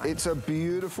beautiful design. It's a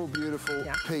beautiful, beautiful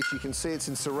piece. You can see it's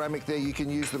in ceramic there. You can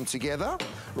use them together,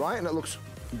 right? And it looks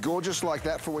gorgeous like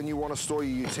that for when you want to store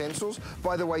your utensils.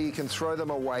 By the way, you can throw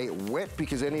them away wet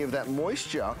because any of that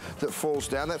moisture that falls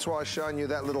down, that's why I was showing you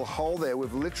that little hole there.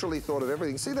 We've literally thought of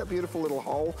everything. See that beautiful little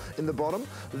hole in the bottom?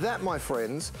 That, my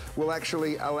friends, will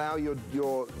actually allow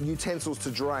your utensils to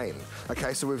drain.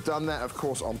 Okay, so we've done that, of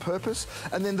course, on purpose.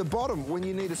 And then the bottom, when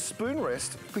you need a spoon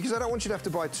rest, because I don't want you to have to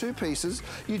buy 2 pieces,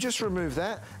 you just remove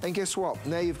that, and guess what?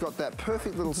 Now you've got that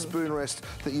perfect little spoon rest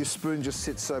that your spoon just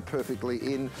sits so perfectly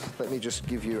in. Let me just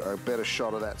give you a better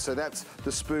shot of that. So that's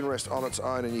the spoon rest on its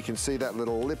own, and you can see that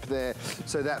little lip there.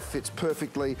 So that fits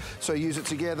perfectly. So use it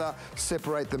together,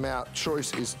 separate them out.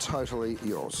 Choice is totally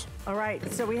yours. All right,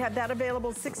 so we have that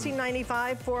available,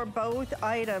 $16.95 for both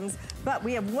items, but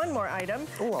we have one more item.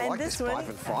 Oh, I like this 5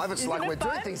 and 5. It's like we're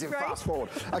doing things in fast forward.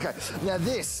 Okay, now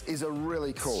this is a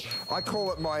really cool, I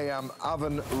call it my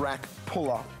oven rack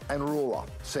puller and ruler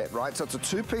set, right? So it's a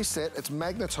 2-piece set. It's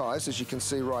magnetized, as you can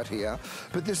see right here.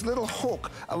 But this little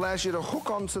hook allows you to hook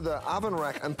onto the oven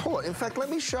rack and pull it. In fact, let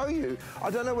me show you.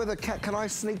 I don't know whether, can I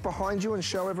sneak behind you and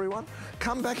show everyone?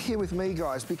 Come back here with me,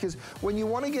 guys, because when you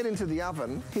want to get into the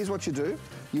oven, here's what you do.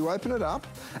 You open it up,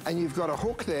 and you've got a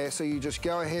hook there, so you just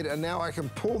go ahead, and now I can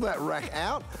pull that rack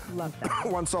out. Love that.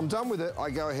 Once I'm done with it, I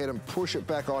go ahead and push it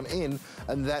back on in,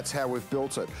 and that's how we've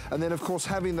built it. And then, of course,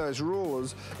 having those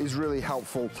rulers is really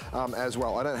helpful as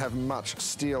well. I don't have much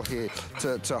steel here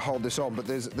to hold this on, but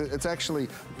it's actually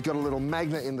got a little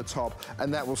magnet in the top,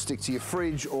 and that will stick to your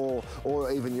fridge or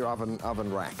even your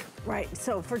oven rack. Right,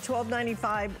 so for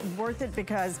 $12.95, worth it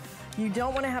because you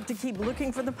don't want to have to keep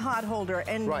looking for the pot holder,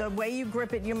 and the way you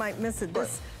grip it, you might miss it.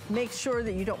 This makes sure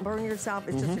that you don't burn yourself.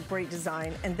 It's just a great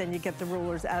design, and then you get the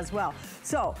rulers as well.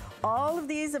 So all of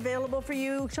these available for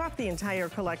you. Shop the entire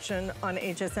collection on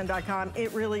hsn.com.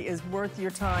 It really is worth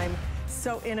your time.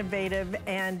 So innovative,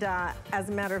 and as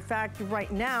a matter of fact,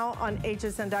 right now on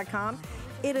hsn.com,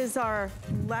 it is our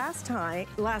last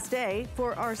day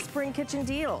for our spring kitchen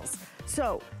deals.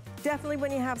 So definitely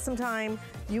when you have some time,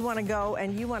 you want to go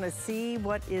and you want to see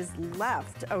what is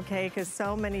left, okay? Because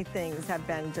so many things have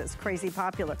been just crazy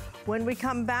popular. When we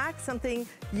come back, something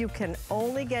you can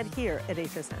only get here at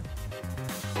HSN.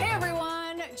 Hey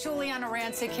everyone, Juliana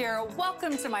Rancic here.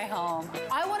 Welcome to my home.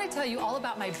 I want to tell you all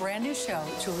about my brand new show,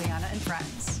 Juliana and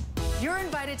Friends. You're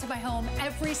invited to my home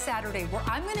every Saturday where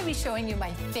I'm going to be showing you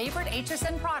my favorite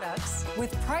HSN products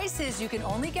with prices you can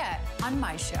only get on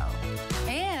my show.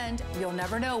 And you'll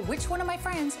never know which one of my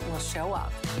friends will show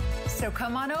up. So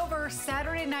come on over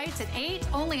Saturday nights at 8,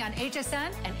 only on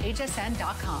HSN and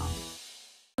hsn.com.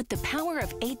 With the power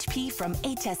of HP from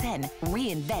HSN,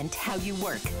 reinvent how you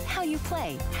work, how you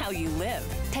play, how you live.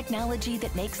 Technology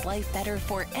that makes life better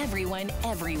for everyone,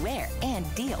 everywhere. And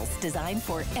deals designed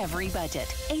for every budget.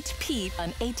 HP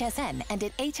on HSN and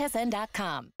at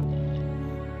hsn.com.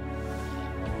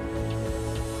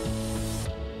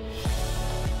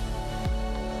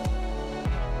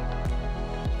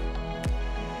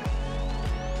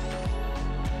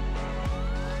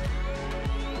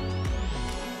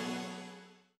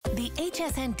 The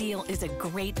HSN deal is a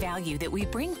great value that we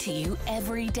bring to you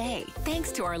every day.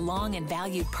 Thanks to our long and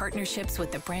valued partnerships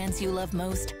with the brands you love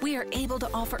most, we are able to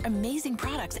offer amazing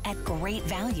products at great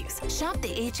values. Shop the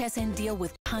HSN deal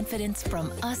with confidence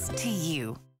from us to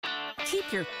you.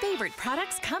 Keep your favorite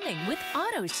products coming with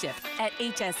AutoShip at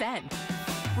HSN.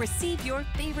 Receive your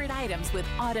favorite items with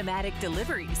automatic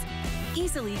deliveries.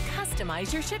 Easily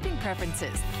customize your shipping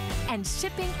preferences. And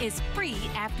shipping is free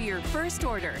after your first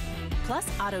order. Plus,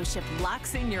 AutoShip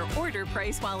locks in your order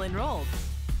price while enrolled.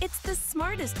 It's the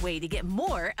smartest way to get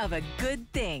more of a good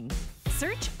thing.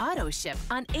 Search AutoShip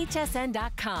on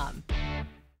hsn.com.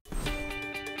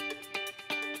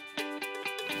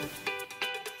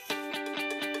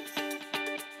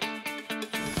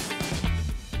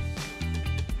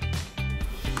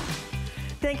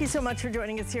 Thank you so much for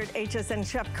joining us here at HSN.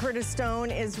 Chef Curtis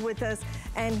Stone is with us,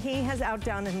 and he has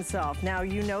outdone himself. Now,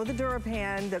 you know the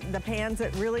DuraPan, the pans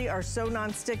that really are so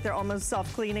non-stick, they're almost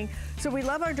self-cleaning. So we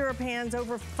love our DuraPans,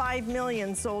 over 5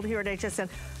 million sold here at HSN.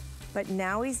 But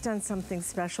now he's done something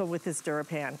special with his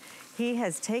DuraPan. He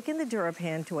has taken the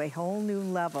DuraPan to a whole new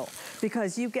level,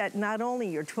 because you get not only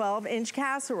your 12-inch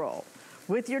casserole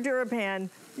with your DuraPan,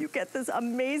 you get this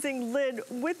amazing lid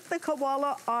with the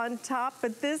koala on top,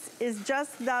 but this is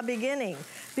just the beginning,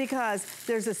 because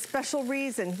there's a special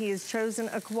reason he has chosen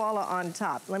a koala on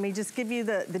top. Let me just give you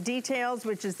the details,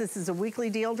 which is this is a weekly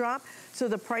deal drop. So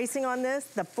the pricing on this,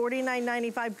 the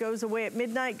 $49.95 goes away at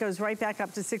midnight, goes right back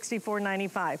up to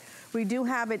 $64.95. We do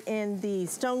have it in the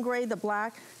stone gray, the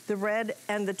black, the red,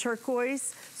 and the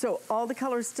turquoise. So all the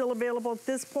colors still available at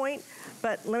this point.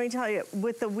 But let me tell you,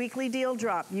 with the weekly deal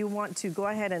drop, you want to go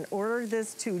ahead and order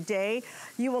this today.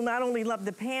 You will not only love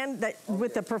the pan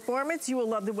with the performance, you will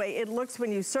love the way it looks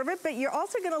when you serve it, but you're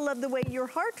also gonna love the way your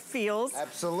heart feels.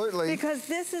 Absolutely. Because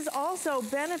this is also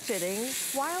benefiting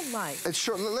wildlife. It's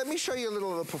sure. Let me show you a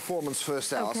little of the performance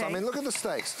first, Alice. Okay. I mean, look at the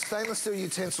steaks. Stainless steel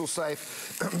utensil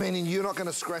safe, meaning you're not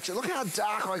gonna scratch it. Look how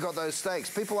dark I got those steaks.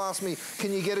 People ask me,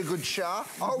 can you get a good char?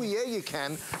 Oh yeah, you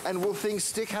can. And will things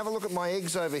stick? Have a look at my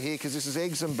eggs over here, because this is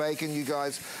eggs and bacon, you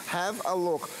guys. Have a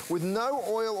look. With no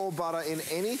oil or butter in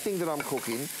anything that I'm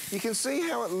cooking, you can see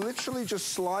how it literally just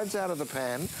slides out of the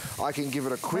pan. I can give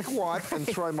it a quick wipe and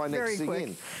throw my next thing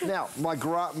in. Now, my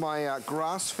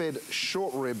grass-fed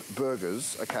short rib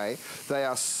burgers, okay, they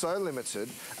are so limited,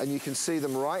 and you can see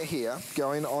them right here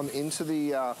going on into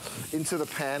the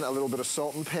pan. A little bit of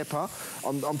salt and pepper.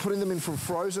 I'm putting them in from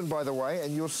frozen, by the way,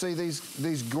 and you'll see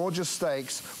these gorgeous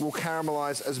steaks will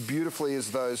caramelize as beautifully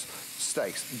as those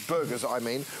steaks. Burgers, I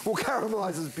mean, will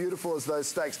caramelize as beautiful as those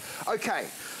steaks. Okay,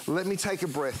 let me take a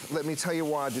breath. Let me tell you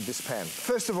why I did this pan.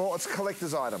 First of all, it's a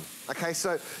collector's item. Okay,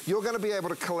 so you're going to be able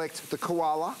to collect the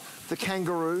koala, the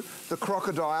kangaroo, the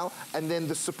crocodile, and then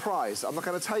the surprise. I'm not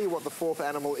going to tell you what the fourth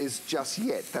animal is just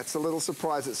yet. That's a little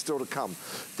surprise that's still to come.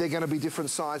 They're going to be different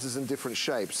sizes and different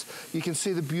shapes. You can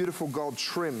see the beautiful gold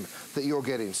trim that you're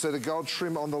getting. So the gold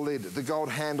trim on the lid, the gold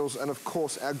handles, and of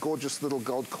course our gorgeous little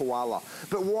gold koala.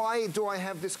 But why do I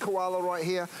have this koala right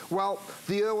here? Well,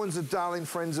 the Irwins are darling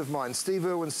friends of mine. Steve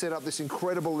Irwin set up this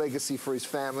incredible legacy for his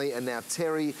family, and now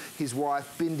Terry, his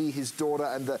wife, Bindi, his daughter,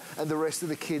 and the rest of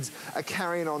the kids are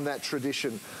carrying on that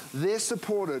tradition. They're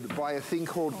supported by a thing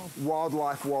called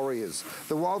Wildlife Warriors.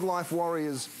 The Wildlife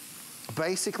Warriors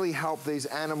basically help these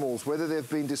animals, whether they've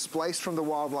been displaced from the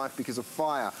wildlife because of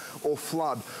fire or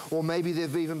flood, or maybe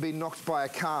they've even been knocked by a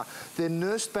car. They're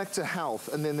nursed back to health,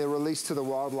 and then they're released to the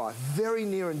wildlife. Very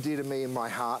near and dear to me in my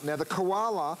heart. Now, the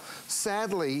koala,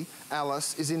 sadly,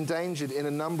 Alice, is endangered in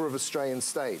a number of Australian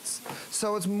states.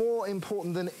 So it's more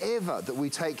important than ever that we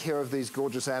take care of these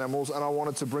gorgeous animals, and I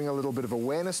wanted to bring a little bit of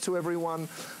awareness to everyone.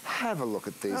 Have a look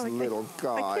at these little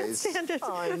guys. I can't stand it.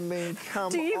 I mean, come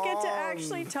on. Do you get to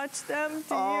actually touch them? them?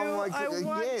 Do you? My goodness. I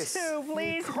want yes, to.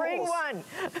 Please bring one.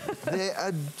 They're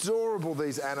adorable,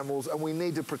 these animals, and we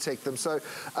need to protect them. So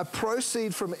a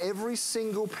proceed from every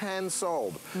single pan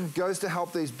sold goes to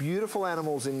help these beautiful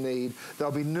animals in need.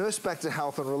 They'll be nursed back to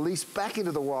health and released back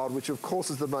into the wild, which of course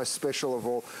is the most special of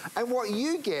all. And what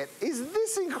you get is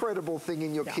this incredible thing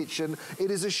in your kitchen.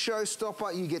 It is a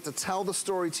showstopper. You get to tell the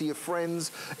story to your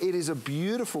friends. It is a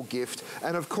beautiful gift.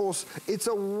 And of course, it's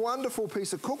a wonderful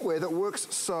piece of cookware that works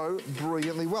so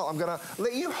brilliantly well. I'm gonna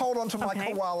let you hold on to my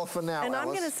koala for now, And Alice.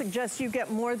 I'm gonna suggest you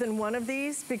get more than one of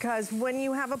these, because when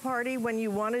you have a party, when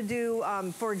you wanna do,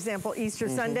 for example, Easter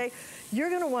Sunday, you're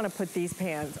gonna wanna put these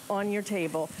pans on your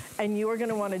table, and you are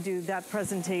gonna wanna do that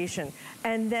presentation.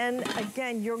 And then,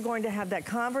 again, you're going to have that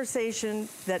conversation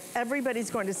that everybody's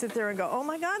going to sit there and go, oh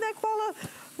my God, that koala,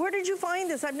 where did you find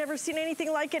this? I've never seen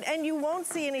anything like it, and you won't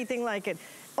see anything like it.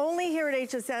 Only here at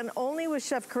HSN, only with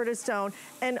Chef Curtis Stone,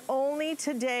 and only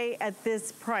today at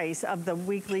this price of the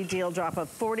weekly deal drop of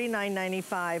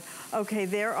 $49.95. Okay,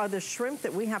 there are the shrimp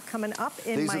that we have coming up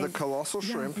in These are the colossal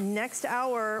shrimp. Next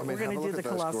hour, we're going to do the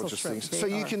colossal shrimp. So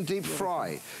you can deep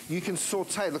fry, you can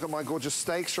saute. Look at my gorgeous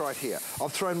steaks right here.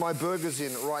 I've thrown my burgers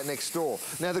in right next door.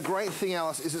 Now the great thing,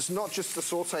 Alice, is it's not just the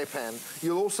saute pan.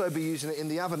 You'll also be using it in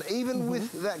the oven, even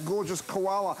with that gorgeous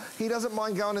koala. He doesn't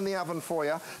mind going in the oven for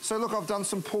you. So look, I've done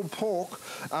some pulled pork.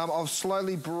 I've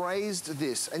slowly braised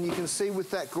this, and you can see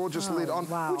with that gorgeous lid on.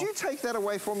 Wow. Would you take that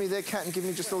away for me there, Kat, and give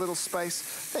me just a little space?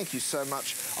 Thank you so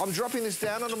much. I'm dropping this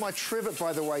down onto my trivet,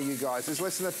 by the way, you guys. There's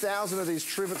less than 1,000 of these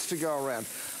trivets to go around.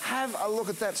 Have a look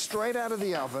at that straight out of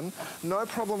the oven, no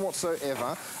problem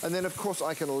whatsoever. And then, of course,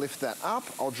 I can lift that up.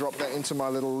 I'll drop that into my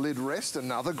little lid rest.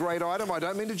 Another great item. I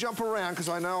don't mean to jump around because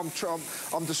I know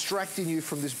I'm distracting you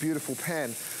from this beautiful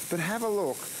pan. But have a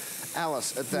look,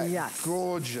 Alice, at that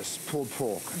gorgeous pulled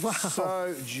pork. Wow.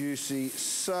 So juicy,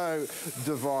 so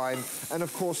divine. And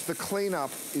of course, the cleanup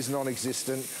is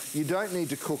non-existent. You don't need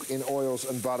to cook in oils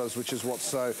and butters, which is what's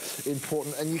so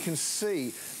important. And you can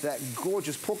see that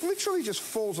gorgeous pork literally just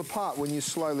falls apart when you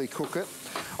slowly cook it.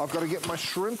 I've got to get my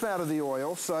shrimp out of the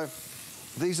oil, so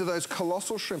these are those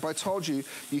colossal shrimp. I told you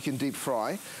you can deep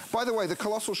fry. By the way, the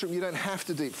colossal shrimp, you don't have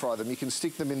to deep fry them. You can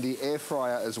stick them in the air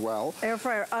fryer as well. Air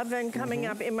fryer oven coming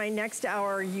up in my next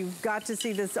hour. You've got to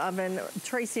see this oven.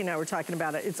 Tracy and I were talking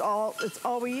about it. It's all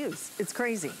we use. It's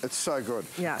crazy. It's so good.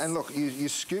 Yes. And look, you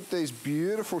scoop these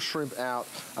beautiful shrimp out.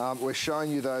 We're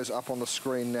showing you those up on the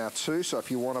screen now too. So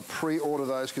if you want to pre-order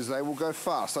those, because they will go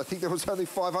fast. I think there was only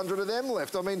 500 of them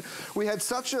left. I mean, we had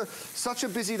such a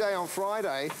busy day on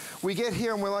Friday. We get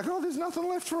here and we're like, oh, there's nothing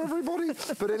left for everybody.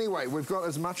 But anyway, we've got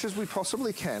as much as we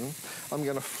possibly can. I'm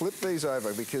going to flip these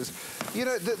over because, you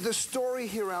know, the story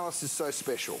here, Alice, is so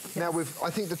special. Yes. Now, I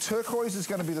think the turquoise is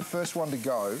going to be the first one to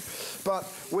go. But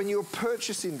when you're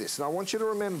purchasing this, and I want you to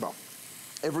remember,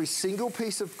 every single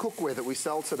piece of cookware that we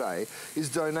sell today is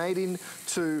donating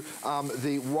to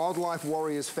the Wildlife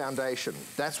Warriors Foundation.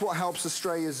 That's what helps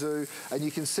Australia Zoo, and you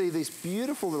can see these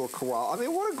beautiful little koala. I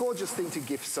mean, what a gorgeous thing to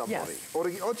gift somebody, or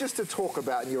just to talk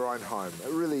about in your own home.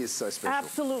 It really is so special.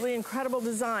 Absolutely incredible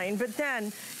design, but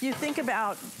then you think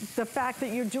about the fact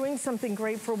that you're doing something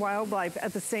great for wildlife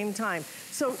at the same time.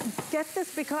 So get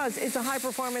this because it's a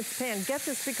high-performance pan. Get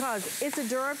this because it's a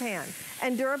DuraPan,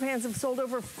 and DuraPans have sold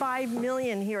over 5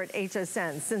 million here at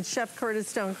HSN since Chef Curtis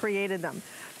Stone created them.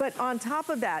 But on top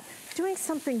of that, doing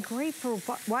something great for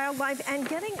wildlife and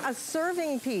getting a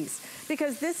serving piece,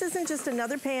 because this isn't just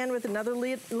another pan with another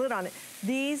lid on it.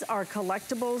 These are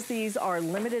collectibles, these are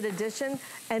limited edition,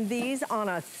 and these on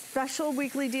a special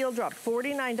weekly deal drop,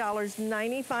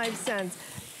 $49.95.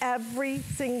 Every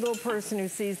single person who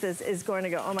sees this is going to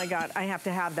go, oh my God, I have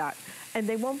to have that. And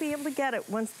they won't be able to get it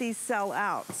once these sell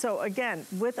out. So again,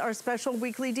 with our special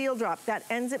weekly deal drop, that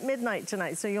ends at midnight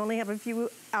tonight, so you only have a few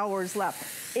hours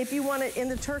left. If you want it in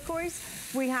the turquoise,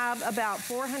 we have about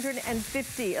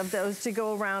 450 of those to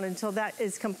go around until that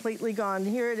is completely gone.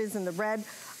 Here it is in the red.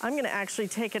 I'm gonna actually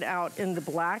take it out in the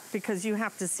black because you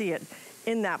have to see it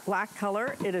in that black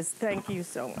color. It is, thank you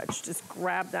so much. Just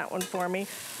grab that one for me.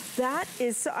 That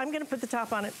is, so I'm gonna put the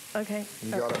top on it, okay?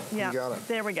 You got it, yeah, you got it.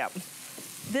 There we go.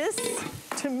 This,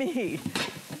 to me,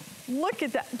 look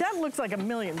at that. That looks like $1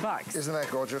 million. Isn't that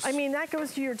gorgeous? I mean, that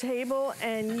goes to your table,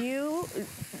 and you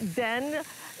then,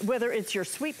 whether it's your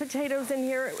sweet potatoes in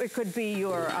here, it could be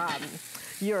your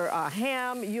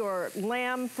ham, your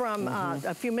lamb from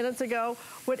a few minutes ago,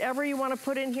 whatever you want to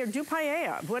put in here, do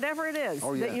paella, whatever it is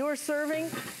that you are serving,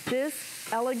 this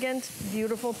elegant,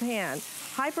 beautiful pan.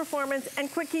 high performance,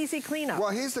 and quick, easy cleanup. Well,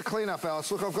 here's the cleanup,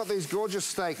 Alice. Look, I've got these gorgeous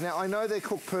steak. Now, I know they're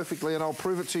cooked perfectly, and I'll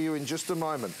prove it to you in just a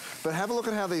moment. But have a look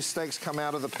at how these steaks come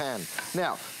out of the pan.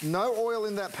 Now, no oil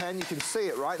in that pan. You can see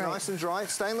it, right? Nice and dry.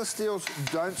 Stainless steels,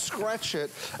 don't scratch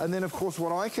it. And then, of course,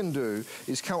 what I can do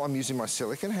is I'm using my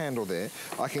silicone handle there.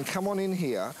 I can come on in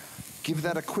here, give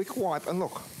that a quick wipe, and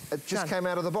look, it just came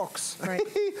out of the box. Right.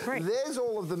 Right. There's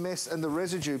all of the mess and the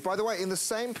residue. By the way, in the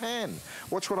same pan,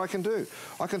 watch what I can do.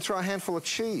 I can throw a handful of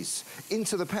cheese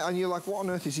into the pan, and you're like, what on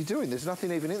earth is he doing? There's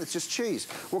nothing even in it, it's just cheese.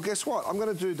 Well, guess what? I'm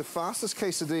gonna do the fastest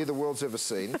quesadilla the world's ever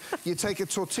seen. You take a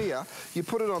tortilla, you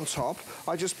put it on top,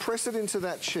 I just press it into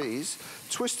that cheese,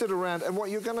 twist it around, and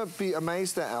what you're gonna be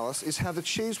amazed at, Alice, is how the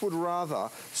cheese would rather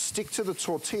stick to the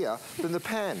tortilla than the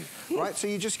pan, right? So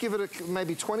you just give it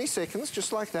maybe 20 seconds,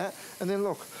 just like that, and then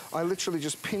look, I literally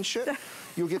just pinch it.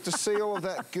 You'll get to see all of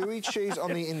that gooey cheese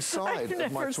on the inside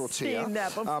of my tortilla. I've never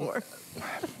seen that before.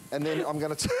 And then I'm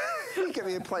going to... Give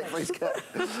me a plate, please, Kat.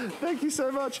 Thank you so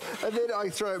much. And then I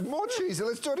throw more cheese, and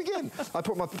let's do it again. I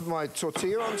put my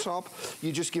tortilla on top.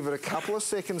 You just give it a couple of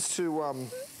seconds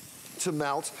to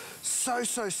melt. So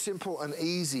simple and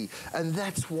easy. And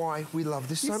that's why we love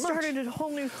this so much. You started a whole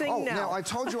new thing now. Now, I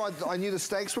told you I knew the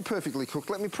steaks were perfectly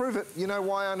cooked. Let me prove it. You know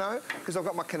why I know? Because I've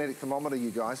got my kinetic thermometer, you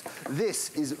guys.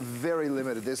 This is very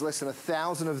limited. There's less than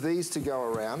 1,000 of these to go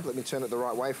around. Let me turn it the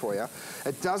right way for you.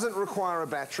 It doesn't require a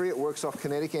battery. It works off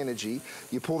kinetic energy.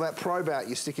 You pull that probe out,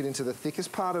 you stick it into the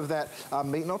thickest part of that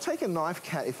meat. And I'll take a knife,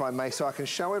 Kat, if I may, so I can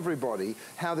show everybody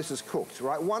how this is cooked,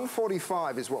 right?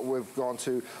 145 is what we've gone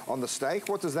to on the steak.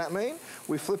 What does that mean?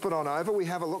 We flip it on over. We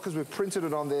have a look because we've printed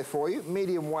it on there for you.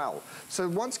 Medium well. So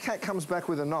once Kat comes back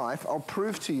with a knife, I'll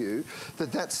prove to you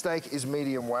that that steak is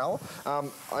medium well.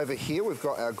 Over here, we've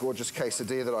got our gorgeous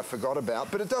quesadilla that I forgot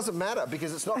about, but it doesn't matter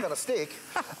because it's not going to stick.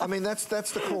 I mean, that's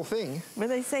the cool thing. When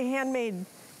they say handmade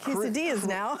quesadillas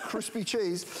now. Crispy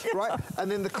cheese, right?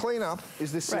 And then the cleanup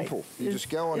is this simple. You just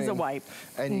go on in. It's a wipe.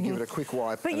 And you give it a quick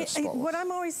wipe. But what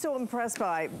I'm always so impressed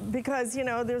by, because, you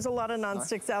know, there's a lot of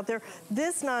nonsticks out there,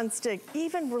 this nonstick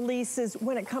even releases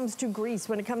when it comes to grease,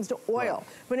 when it comes to oil,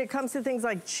 when it comes to things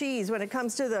like cheese, when it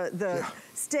comes to the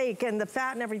steak and the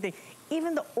fat and everything.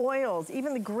 Even the oils,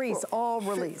 even the grease, all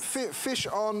release. Fish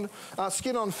on,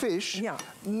 skin on fish,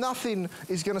 nothing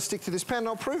is going to stick to this pan.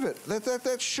 I'll prove it.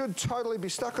 That should totally be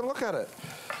stuck, and look at it.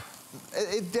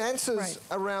 It dances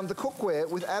around the cookware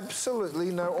with absolutely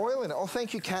no oil in it. Oh,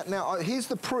 thank you, Kat. Now, here's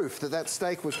the proof that that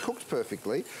steak was cooked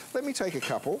perfectly. Let me take a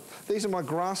couple. These are my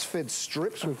grass-fed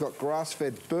strips. We've got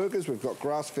grass-fed burgers. We've got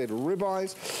grass-fed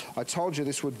ribeyes. I told you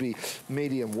this would be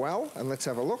medium well, and let's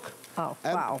have a look. Oh,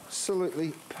 wow.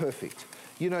 Absolutely perfect.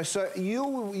 You know, so you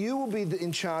will be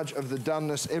in charge of the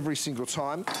doneness every single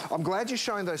time. I'm glad you're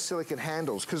showing those silicone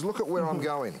handles, because look at where I'm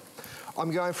going. I'm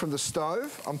going from the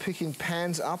stove. I'm picking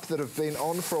pans up that have been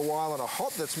on for a while and are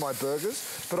hot. That's my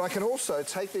burgers. But I can also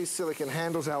take these silicone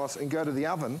handles, Alice, and go to the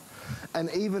oven.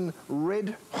 And even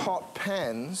red hot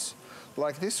pans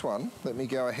like this one, let me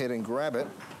go ahead and grab it.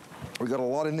 We've got a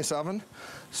lot in this oven,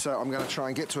 so I'm going to try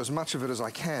and get to as much of it as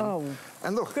I can. Oh,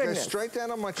 and look, goodness. Go straight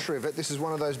down on my trivet. This is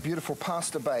one of those beautiful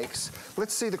pasta bakes.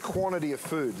 Let's see the quantity of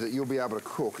food that you'll be able to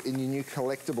cook in your new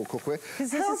collectable cookware. Because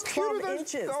this is 12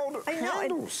 inches. I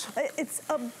know. It's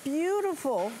a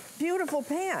beautiful, beautiful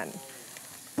pan.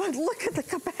 But look at the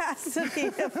capacity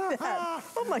of that.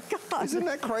 Oh, my God. Isn't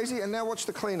that crazy? And now watch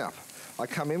the cleanup. I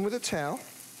come in with a towel.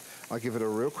 I give it a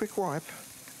real quick wipe.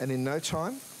 And in no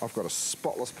time, I've got a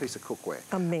spotless piece of cookware.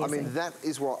 Amazing. I mean, that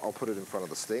is what... I'll put it in front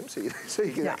of the steam so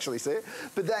you can actually see it.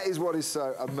 But that is what is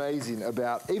so amazing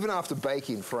about, even after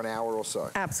baking for an hour or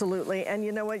so. Aprily. And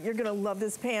you know what? You're going to love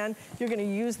this pan. You're going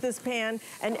to use this pan.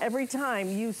 And every time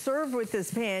you serve with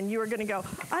this pan, you are going to go,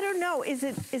 I don't know, is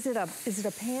it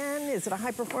a pan? Is it a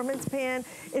high-performance pan?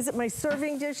 Is it my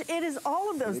serving dish? It is all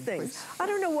of those things. Please. I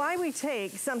don't know why we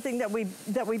take something that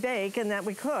we bake and that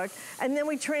we cook, and then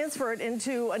we transfer it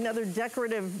into another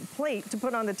decorative plate to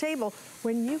put on the table,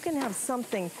 when you can have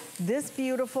something this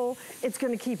beautiful. It's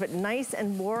going to keep it nice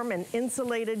and warm and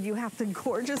insulated. You have the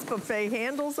gorgeous buffet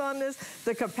handles on this,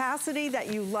 the capacity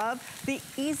that you love, the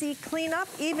easy cleanup.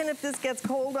 Even if this gets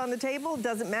cold on the table, it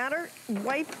doesn't matter.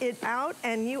 Wipe it out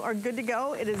and you are good to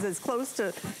go. It is as close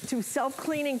to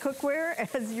self-cleaning cookware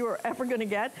as you're ever going to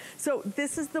get. So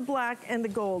this is the black and the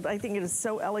gold. I think it is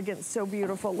so elegant, so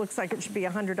beautiful. It looks like it should be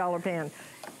a $100 pan.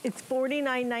 It's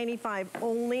 $49.95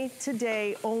 only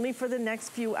today, only for the next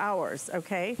few hours,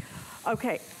 okay?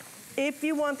 Okay, if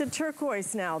you want the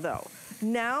turquoise now, though,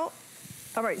 now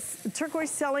All right, turquoise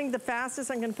selling the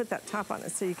fastest. I'm gonna put that top on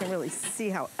it so you can really see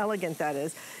how elegant that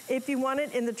is. If you want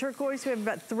it in the turquoise, we have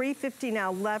about 350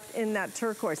 now left in that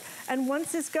turquoise. And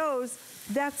once this goes,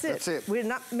 that's it. That's it. We're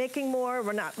not making more,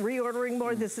 we're not reordering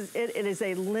more. This is it. It is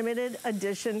a limited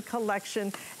edition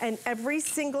collection. And every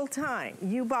single time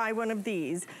you buy one of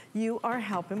these, you are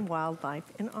helping wildlife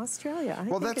in Australia. I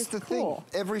think that's the cool.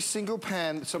 thing. Every single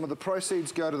pan, some of the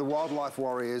proceeds go to the wildlife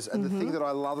warriors. And the thing that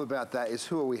I love about that is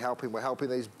who are we helping? We're helping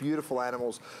these beautiful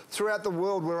animals. Throughout the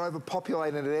world, we're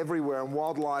overpopulated everywhere, and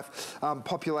wildlife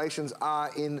populations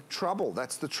are in trouble.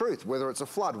 That's the truth. Whether it's a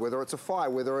flood, whether it's a fire,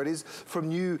 whether it is from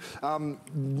new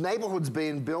neighborhoods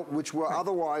being built which were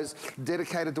otherwise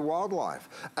dedicated to wildlife.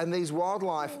 And these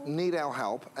wildlife need our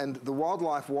help, and the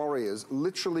wildlife warriors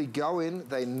literally go in,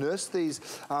 they nurse these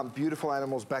beautiful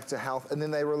animals back to health, and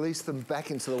then they release them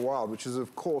back into the wild, which is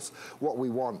of course what we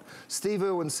want. Steve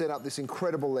Irwin set up this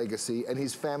incredible legacy, and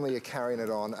his family are carrying it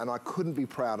on, and I couldn't be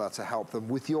prouder to help them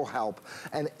with your help.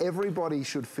 And everybody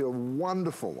should feel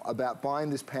wonderful about buying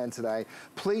this pan today.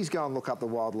 Please go and look up the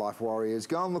wildlife warriors,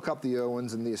 go and look up the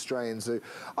Irwins and the Australian Zoo.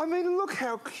 I mean, look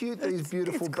how cute these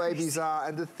beautiful babies are,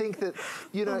 and to think that,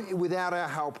 you know, without our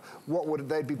help, what would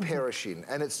they'd be perishing?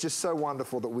 And it's just so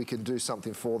wonderful that we can do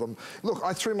something for them. Look,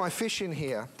 I threw my fish in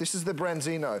here. This is the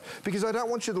branzino, because I don't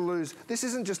want you to lose. This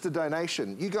isn't just a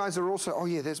donation. You guys are also, oh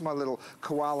yeah, there's my little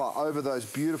koala over those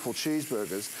beautiful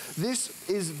cheeseburgers. This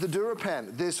is the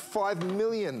DuraPan. There's 5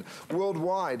 million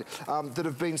worldwide that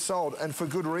have been sold, and for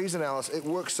good reason, Alice. It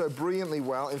works so brilliantly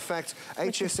well. In fact,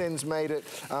 HSN's made it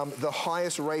the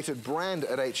highest rated brand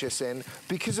at HSN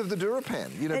because of the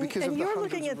DuraPan. You know, because of the you're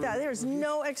looking at that. There's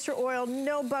no extra oil,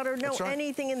 no butter, no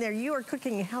anything in there. You are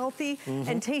cooking healthy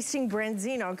and tasting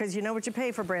branzino, because you know what you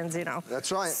pay for branzino.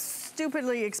 That's right.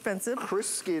 Stupidly expensive.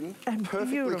 Crisp skin, and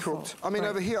perfectly cooked. I mean,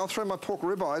 over here, I'll throw my pork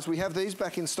ribeyes. We have these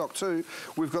back in stock too.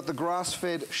 We've got the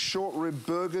grass-fed short rib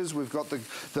burgers. We've got the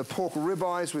pork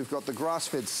ribeyes. We've got the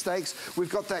grass-fed steaks. We've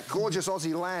got that gorgeous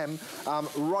Aussie lamb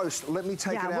roast. Let me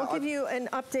take it out. Yeah, we'll give you an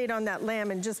update on that lamb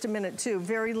in just a minute too.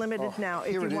 Very limited now.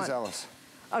 If here you it want. is, Alice.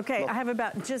 Okay, I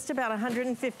have just about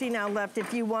 150 now left.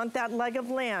 If you want that leg of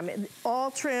lamb,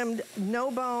 all trimmed, no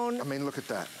bone. I mean, look at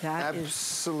that. That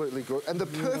absolutely good. And the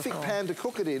perfect pan to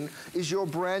cook it in is your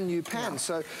brand new pan.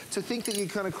 So to think that you're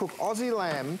going to cook Aussie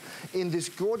lamb in this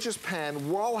gorgeous pan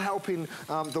while helping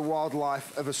the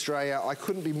wildlife of Australia, I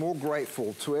couldn't be more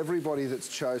grateful to everybody that's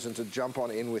chosen to jump on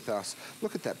in with us.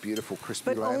 Look at that beautiful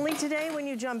crispy lamb. But only today when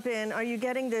you jump in are you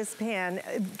getting this pan.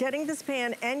 Getting this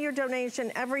pan and your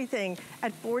donation, everything,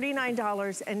 at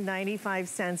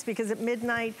 $49.95, because at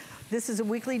midnight, this is a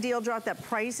weekly deal drop. That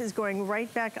price is going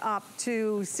right back up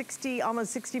to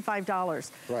almost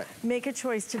 $65. Right. Make a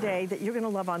choice today that you're going to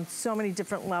love on so many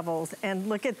different levels. And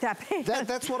look at that pan.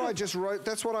 That's what I just wrote.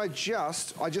 That's what I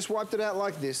just wiped it out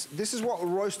like this. This is what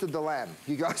roasted the lamb,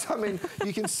 you guys. I mean,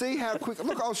 you can see how quick.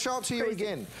 Look, I'll show it to you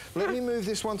again. Let me move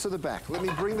this one to the back. Let me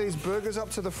bring these burgers up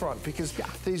to the front, because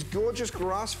these gorgeous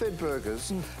grass-fed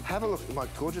burgers, have a look at my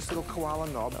gorgeous little koala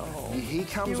knob. He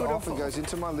comes off and goes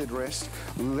into my lid rest.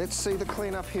 Let's see the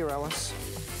cleanup here, Alice.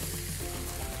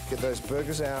 Get those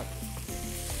burgers out.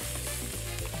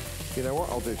 You know what?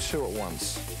 I'll do 2 at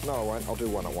once. No, I won't. I'll do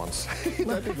 1 at once.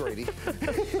 Don't be greedy.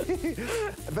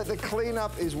 But the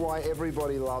cleanup is why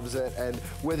everybody loves it. And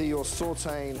whether you're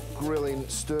sauteing, grilling,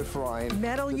 stir-frying...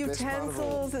 Metal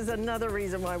utensils is another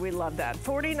reason why we love that.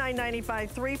 $49.95,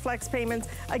 3 flex payments.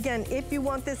 Again, if you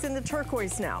want this in the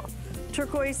turquoise now.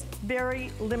 Turquoise, very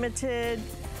limited.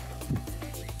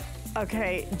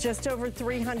 Okay, just over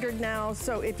 300 now.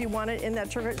 So if you want it in that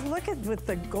turquoise, look at with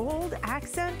the gold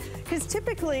accent, because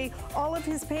typically all of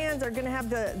his pans are going to have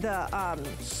the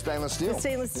stainless steel. The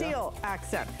stainless steel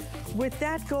accent. With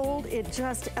that gold, it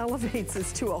just elevates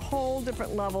us to a whole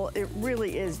different level. It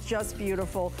really is just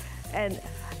beautiful. And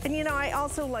you know, I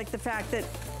also like the fact that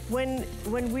when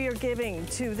we are giving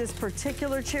to this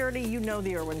particular charity, you know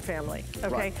the Irwin family, okay?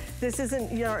 Right. This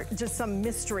isn't, you know, just some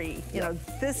mystery. You know,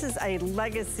 this is a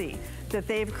legacy that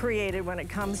they've created when it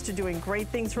comes to doing great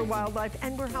things for wildlife,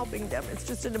 and we're helping them. It's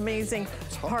just an amazing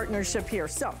partnership here.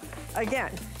 So,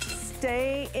 again,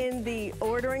 stay in the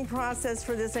ordering process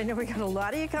for this. I know we got a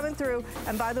lot of you coming through.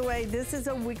 And by the way, this is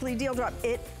a weekly deal drop.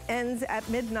 It ends at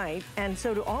midnight, and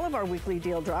so do all of our weekly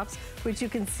deal drops, which you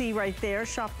can see right there.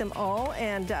 Shop them all,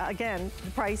 and again, the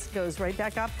price goes right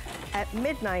back up at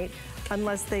midnight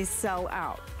unless they sell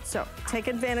out. So take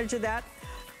advantage of that.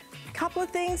 A couple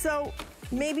of things though,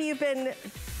 maybe you've been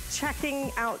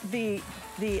checking out the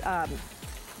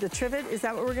trivet. Is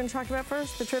that what we're going to talk about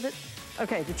first? The trivet?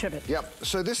 Okay, the trivet. Yep,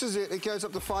 so this is it. It goes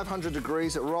up to 500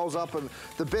 degrees, it rolls up, and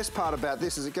the best part about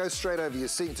this is it goes straight over your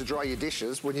sink to dry your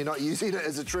dishes when you're not using it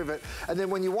as a trivet. And then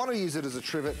when you want to use it as a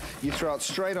trivet, you throw it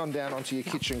straight on down onto your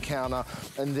kitchen counter,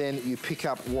 and then you pick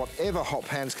up whatever hot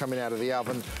pan's coming out of the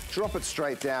oven, drop it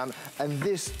straight down, and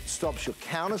this stops your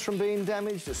counters from being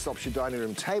damaged, it stops your dining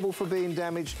room table from being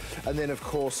damaged, and then of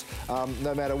course,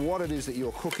 no matter what it is that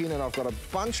you're cooking, and I've got a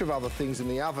bunch of other things in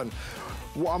the oven.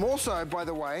 Well, I'm also, by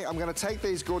the way, I'm going to take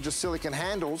these gorgeous silicone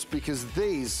handles because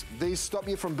these stop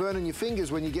you from burning your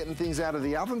fingers when you're getting things out of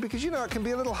the oven, because you know it can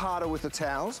be a little harder with the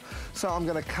towels. So I'm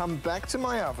going to come back to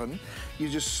my oven. You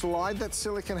just slide that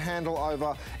silicone handle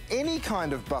over any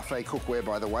kind of buffet cookware,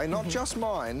 by the way, not just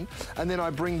mine. And then I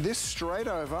bring this straight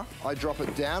over. I drop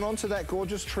it down onto that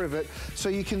gorgeous trivet, so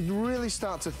you can really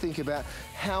start to think about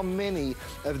how many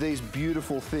of these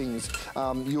beautiful things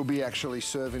you'll be actually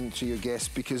serving to your guests,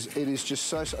 because it is just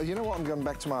so, you know what, I'm going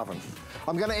back to my oven.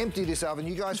 I'm going to empty this oven.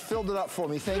 You guys filled it up for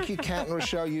me. Thank you, Kat and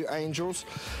Rochelle, you angels.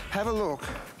 Have a look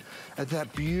at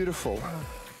that beautiful...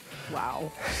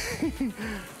 Wow.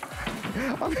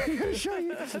 I'm going to show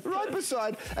you right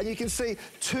beside, and you can see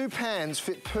 2 pans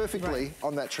fit perfectly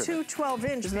on that trivet. 2 12-inch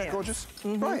pans. Isn't that gorgeous?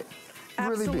 Right.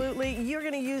 Absolutely. Really, you're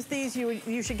going to use these.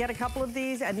 You should get a couple of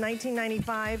these at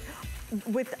 $19.95.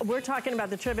 We're talking about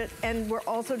the trivet, and we're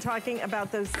also talking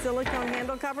about those silicone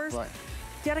handle covers. Right.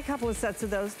 Get a couple of sets of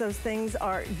those. Those things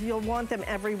are, you'll want them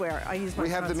everywhere. I use mine We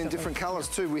have constantly. them in different colors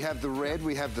too. We have the red,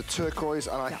 we have the turquoise,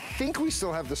 and I think we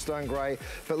still have the stone gray,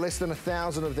 but less than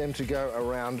 1,000 of them to go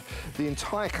around the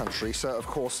entire country. So of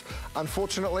course,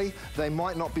 unfortunately, they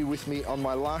might not be with me on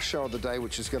my last show of the day,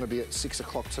 which is going to be at 6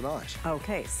 o'clock tonight.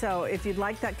 Okay, so if you'd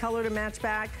like that color to match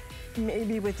back,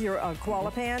 maybe with your koala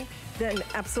pan, then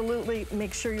absolutely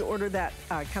make sure you order that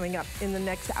coming up in the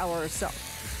next hour or so.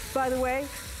 By the way,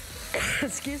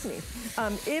 excuse me,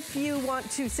 if you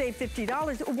want to save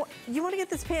 $50, you want to get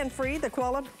this pan free, the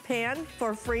koala pan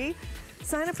for free,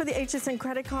 sign up for the HSN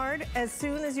credit card. As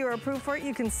soon as you're approved for it,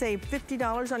 you can save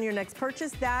 $50 on your next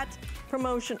purchase. That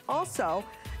promotion also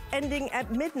ending at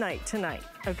midnight tonight,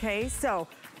 okay? So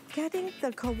getting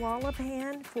the koala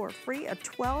pan for free, a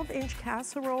 12-inch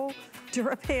casserole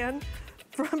DuraPan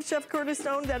from Chef Curtis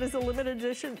Stone. That is a limited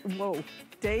edition. Whoa,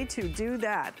 day to do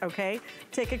that, okay?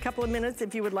 Take a couple of minutes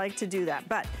if you would like to do that.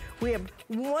 But we have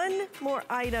one more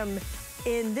item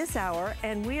in this hour,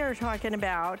 and we are talking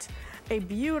about a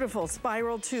beautiful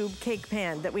spiral tube cake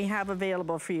pan that we have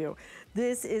available for you.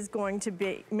 This is going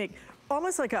to make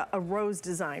almost like a rose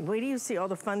design. Wait till you see all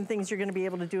the fun things you're gonna be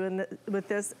able to do with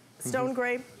this. Stone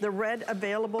gray, the red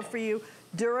available for you.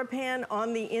 DuraPan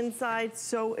on the inside,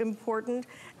 so important.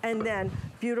 And then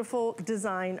beautiful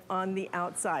design on the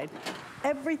outside.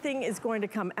 Everything is going to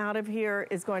come out of here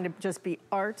is going to just be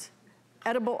art,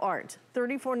 edible art.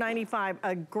 $34.95,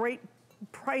 a great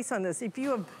price on this. If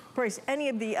you have priced any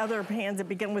of the other pans that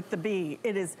begin with the B,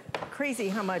 it is crazy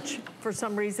how much, for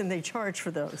some reason, they charge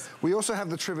for those. We also have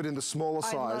the trivet in the smaller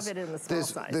size. I love it in the small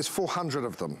size. There's 400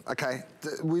 of them, okay?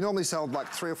 We normally sell like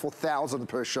 3,000 or 4,000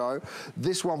 per show.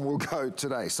 This one will go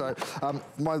today. So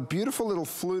my beautiful little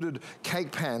fluted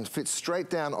cake pan fits straight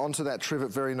down onto that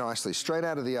trivet very nicely, straight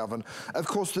out of the oven. Of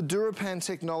course, the DuraPan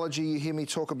technology, you hear me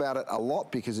talk about it a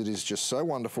lot because it is just so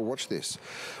wonderful. Watch this.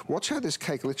 Watch how this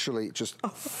cake literally just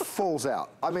falls out.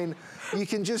 I mean, you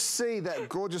can just see that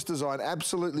gorgeous design,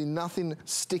 absolutely nothing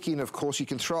sticking, of course. You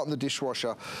can throw it in the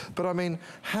dishwasher. But I mean,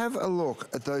 have a look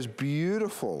at those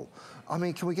beautiful, I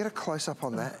mean, can we get a close-up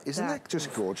on that? Isn't that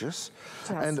just gorgeous?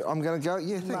 And I'm gonna go,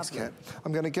 yeah, thanks, Kat.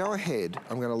 I'm gonna go ahead,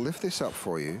 I'm gonna lift this up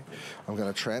for you. I'm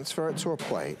gonna transfer it to a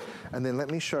plate, and then let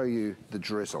me show you the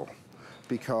drizzle,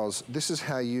 because this is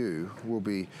how you will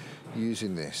be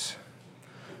using this.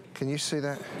 Can you see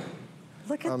that?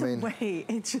 Look at the way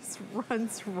it just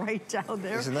runs right down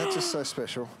there. Isn't that just so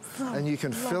special? So and you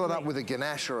can fill it up with a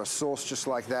ganache or a sauce just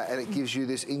like that, and it gives you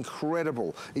this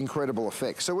incredible, incredible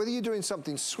effect. So whether you're doing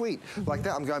something sweet like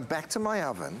that, I'm going back to my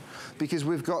oven because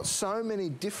we've got so many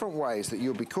different ways that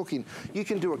you'll be cooking. You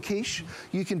can do a quiche,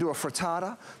 you can do a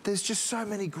frittata. There's just so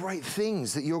many great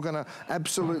things that you're gonna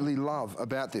absolutely love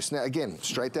about this. Now again,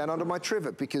 straight down onto my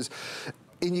trivet, because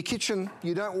in your kitchen,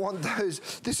 you don't want those,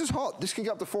 this is hot, this can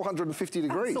go up to 450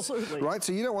 degrees. Absolutely. Right,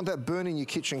 so you don't want that burning your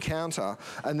kitchen counter.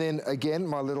 And then again,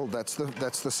 my little, that's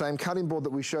the same cutting board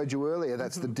that we showed you earlier.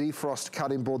 That's the defrost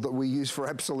cutting board that we use for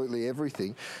absolutely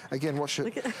everything. Again, watch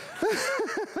it.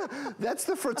 That's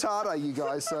the frittata, you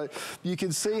guys. So you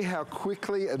can see how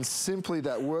quickly and simply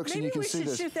that works. Maybe and you can see we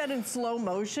should shoot that in slow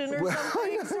motion or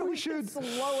something, so we should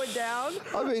slow it down.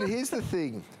 I mean, here's the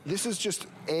thing. This is just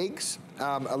eggs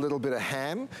a little bit of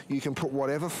ham. You can put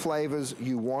whatever flavors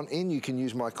you want in. You can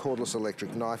use my cordless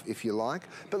electric knife if you like.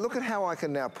 But look at how I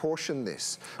can now portion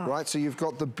this, right? So you've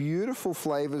got the beautiful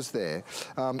flavors there.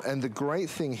 And the great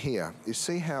thing here is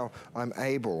see how I'm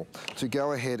able to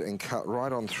go ahead and cut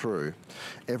right on through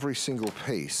every single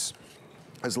piece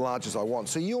as large as I want.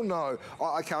 So you'll know,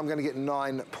 oh, okay, I'm gonna get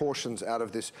 9 portions out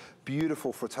of this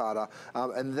beautiful frittata,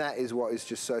 and that is what is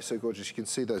just so, so gorgeous. You can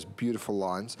see those beautiful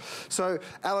lines. So,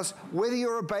 Alice, whether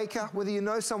you're a baker, whether you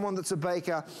know someone that's a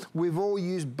baker, we've all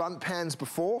used bundt pans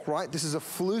before, right? This is a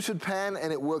fluted pan,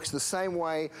 and it works the same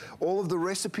way. All of the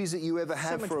recipes that you ever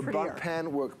have for a bundt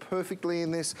pan work perfectly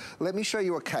in this. Let me show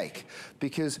you a cake,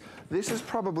 because this is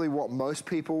probably what most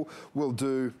people will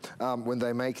do when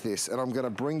they make this. And I'm gonna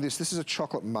bring this. This is a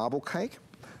chocolate marble cake.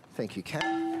 Thank you, Kat.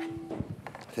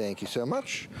 Thank you so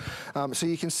much. So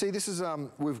you can see this is,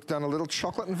 we've done a little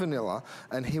chocolate and vanilla,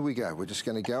 and here we go. We're just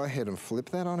gonna go ahead and flip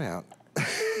that on out.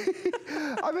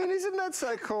 I mean, isn't that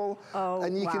so cool? Oh,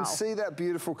 and you can see that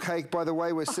beautiful cake. By the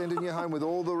way, we're sending you home with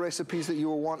all the recipes that you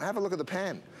will want. Have a look at the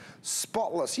pan.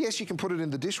 Spotless. Yes, you can put it in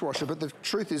the dishwasher, but the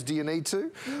truth is, do you need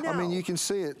to? No. I mean, you can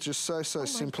see it just so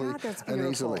simply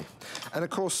and easily. And of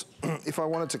course, if I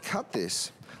wanted to cut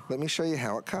this, let me show you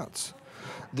how it cuts.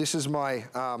 This is my,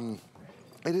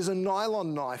 it is a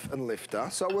nylon knife and lifter,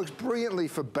 so it works brilliantly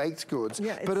for baked goods.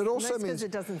 Yeah, but it also means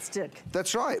it doesn't stick.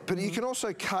 That's right, but you can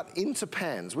also cut into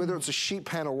pans, whether it's a sheet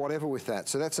pan or whatever with that.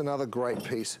 So that's another great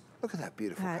piece. Look at that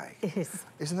beautiful cake.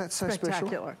 Isn't that so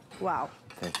spectacular? Special? Wow.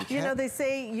 Thank you, Kat. You know, they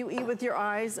say you eat with your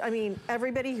eyes. I mean,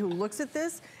 everybody who looks at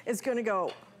this is going to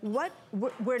go,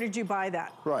 where did you buy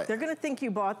that? Right. They're going to think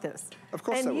you bought this. Of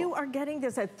course. And you are getting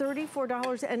this at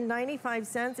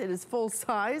 $34.95. It is full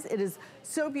size. It is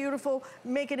so beautiful.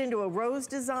 Make it into a rose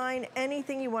design,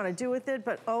 anything you want to do with it.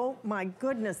 But oh my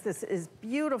goodness, this is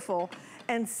beautiful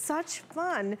and such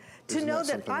fun to know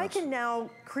that I can now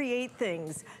create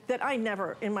things that I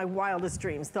never in my wildest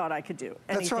dreams thought I could do.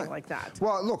 Anything like that.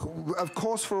 Well, look, of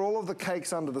course, for all of the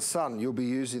cakes under the sun, you'll be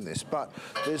using this, but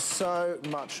there's so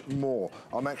much more.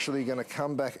 I'm actually going to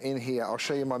come back in here. I'll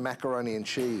show you my macaroni and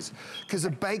cheese. Because the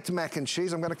baked mac and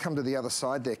cheese, I'm going to come to the other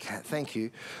side there, Kat. Thank you.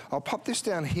 I'll pop this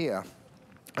down here.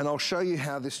 And I'll show you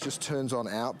how this just turns on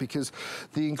out, because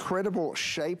the incredible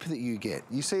shape that you get.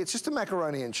 You see, it's just a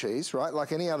macaroni and cheese, right?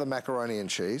 Like any other macaroni and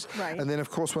cheese. Right. And then, of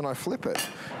course, when I flip it,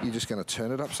 you're just going to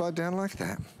turn it upside down like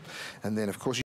that. And then, of course,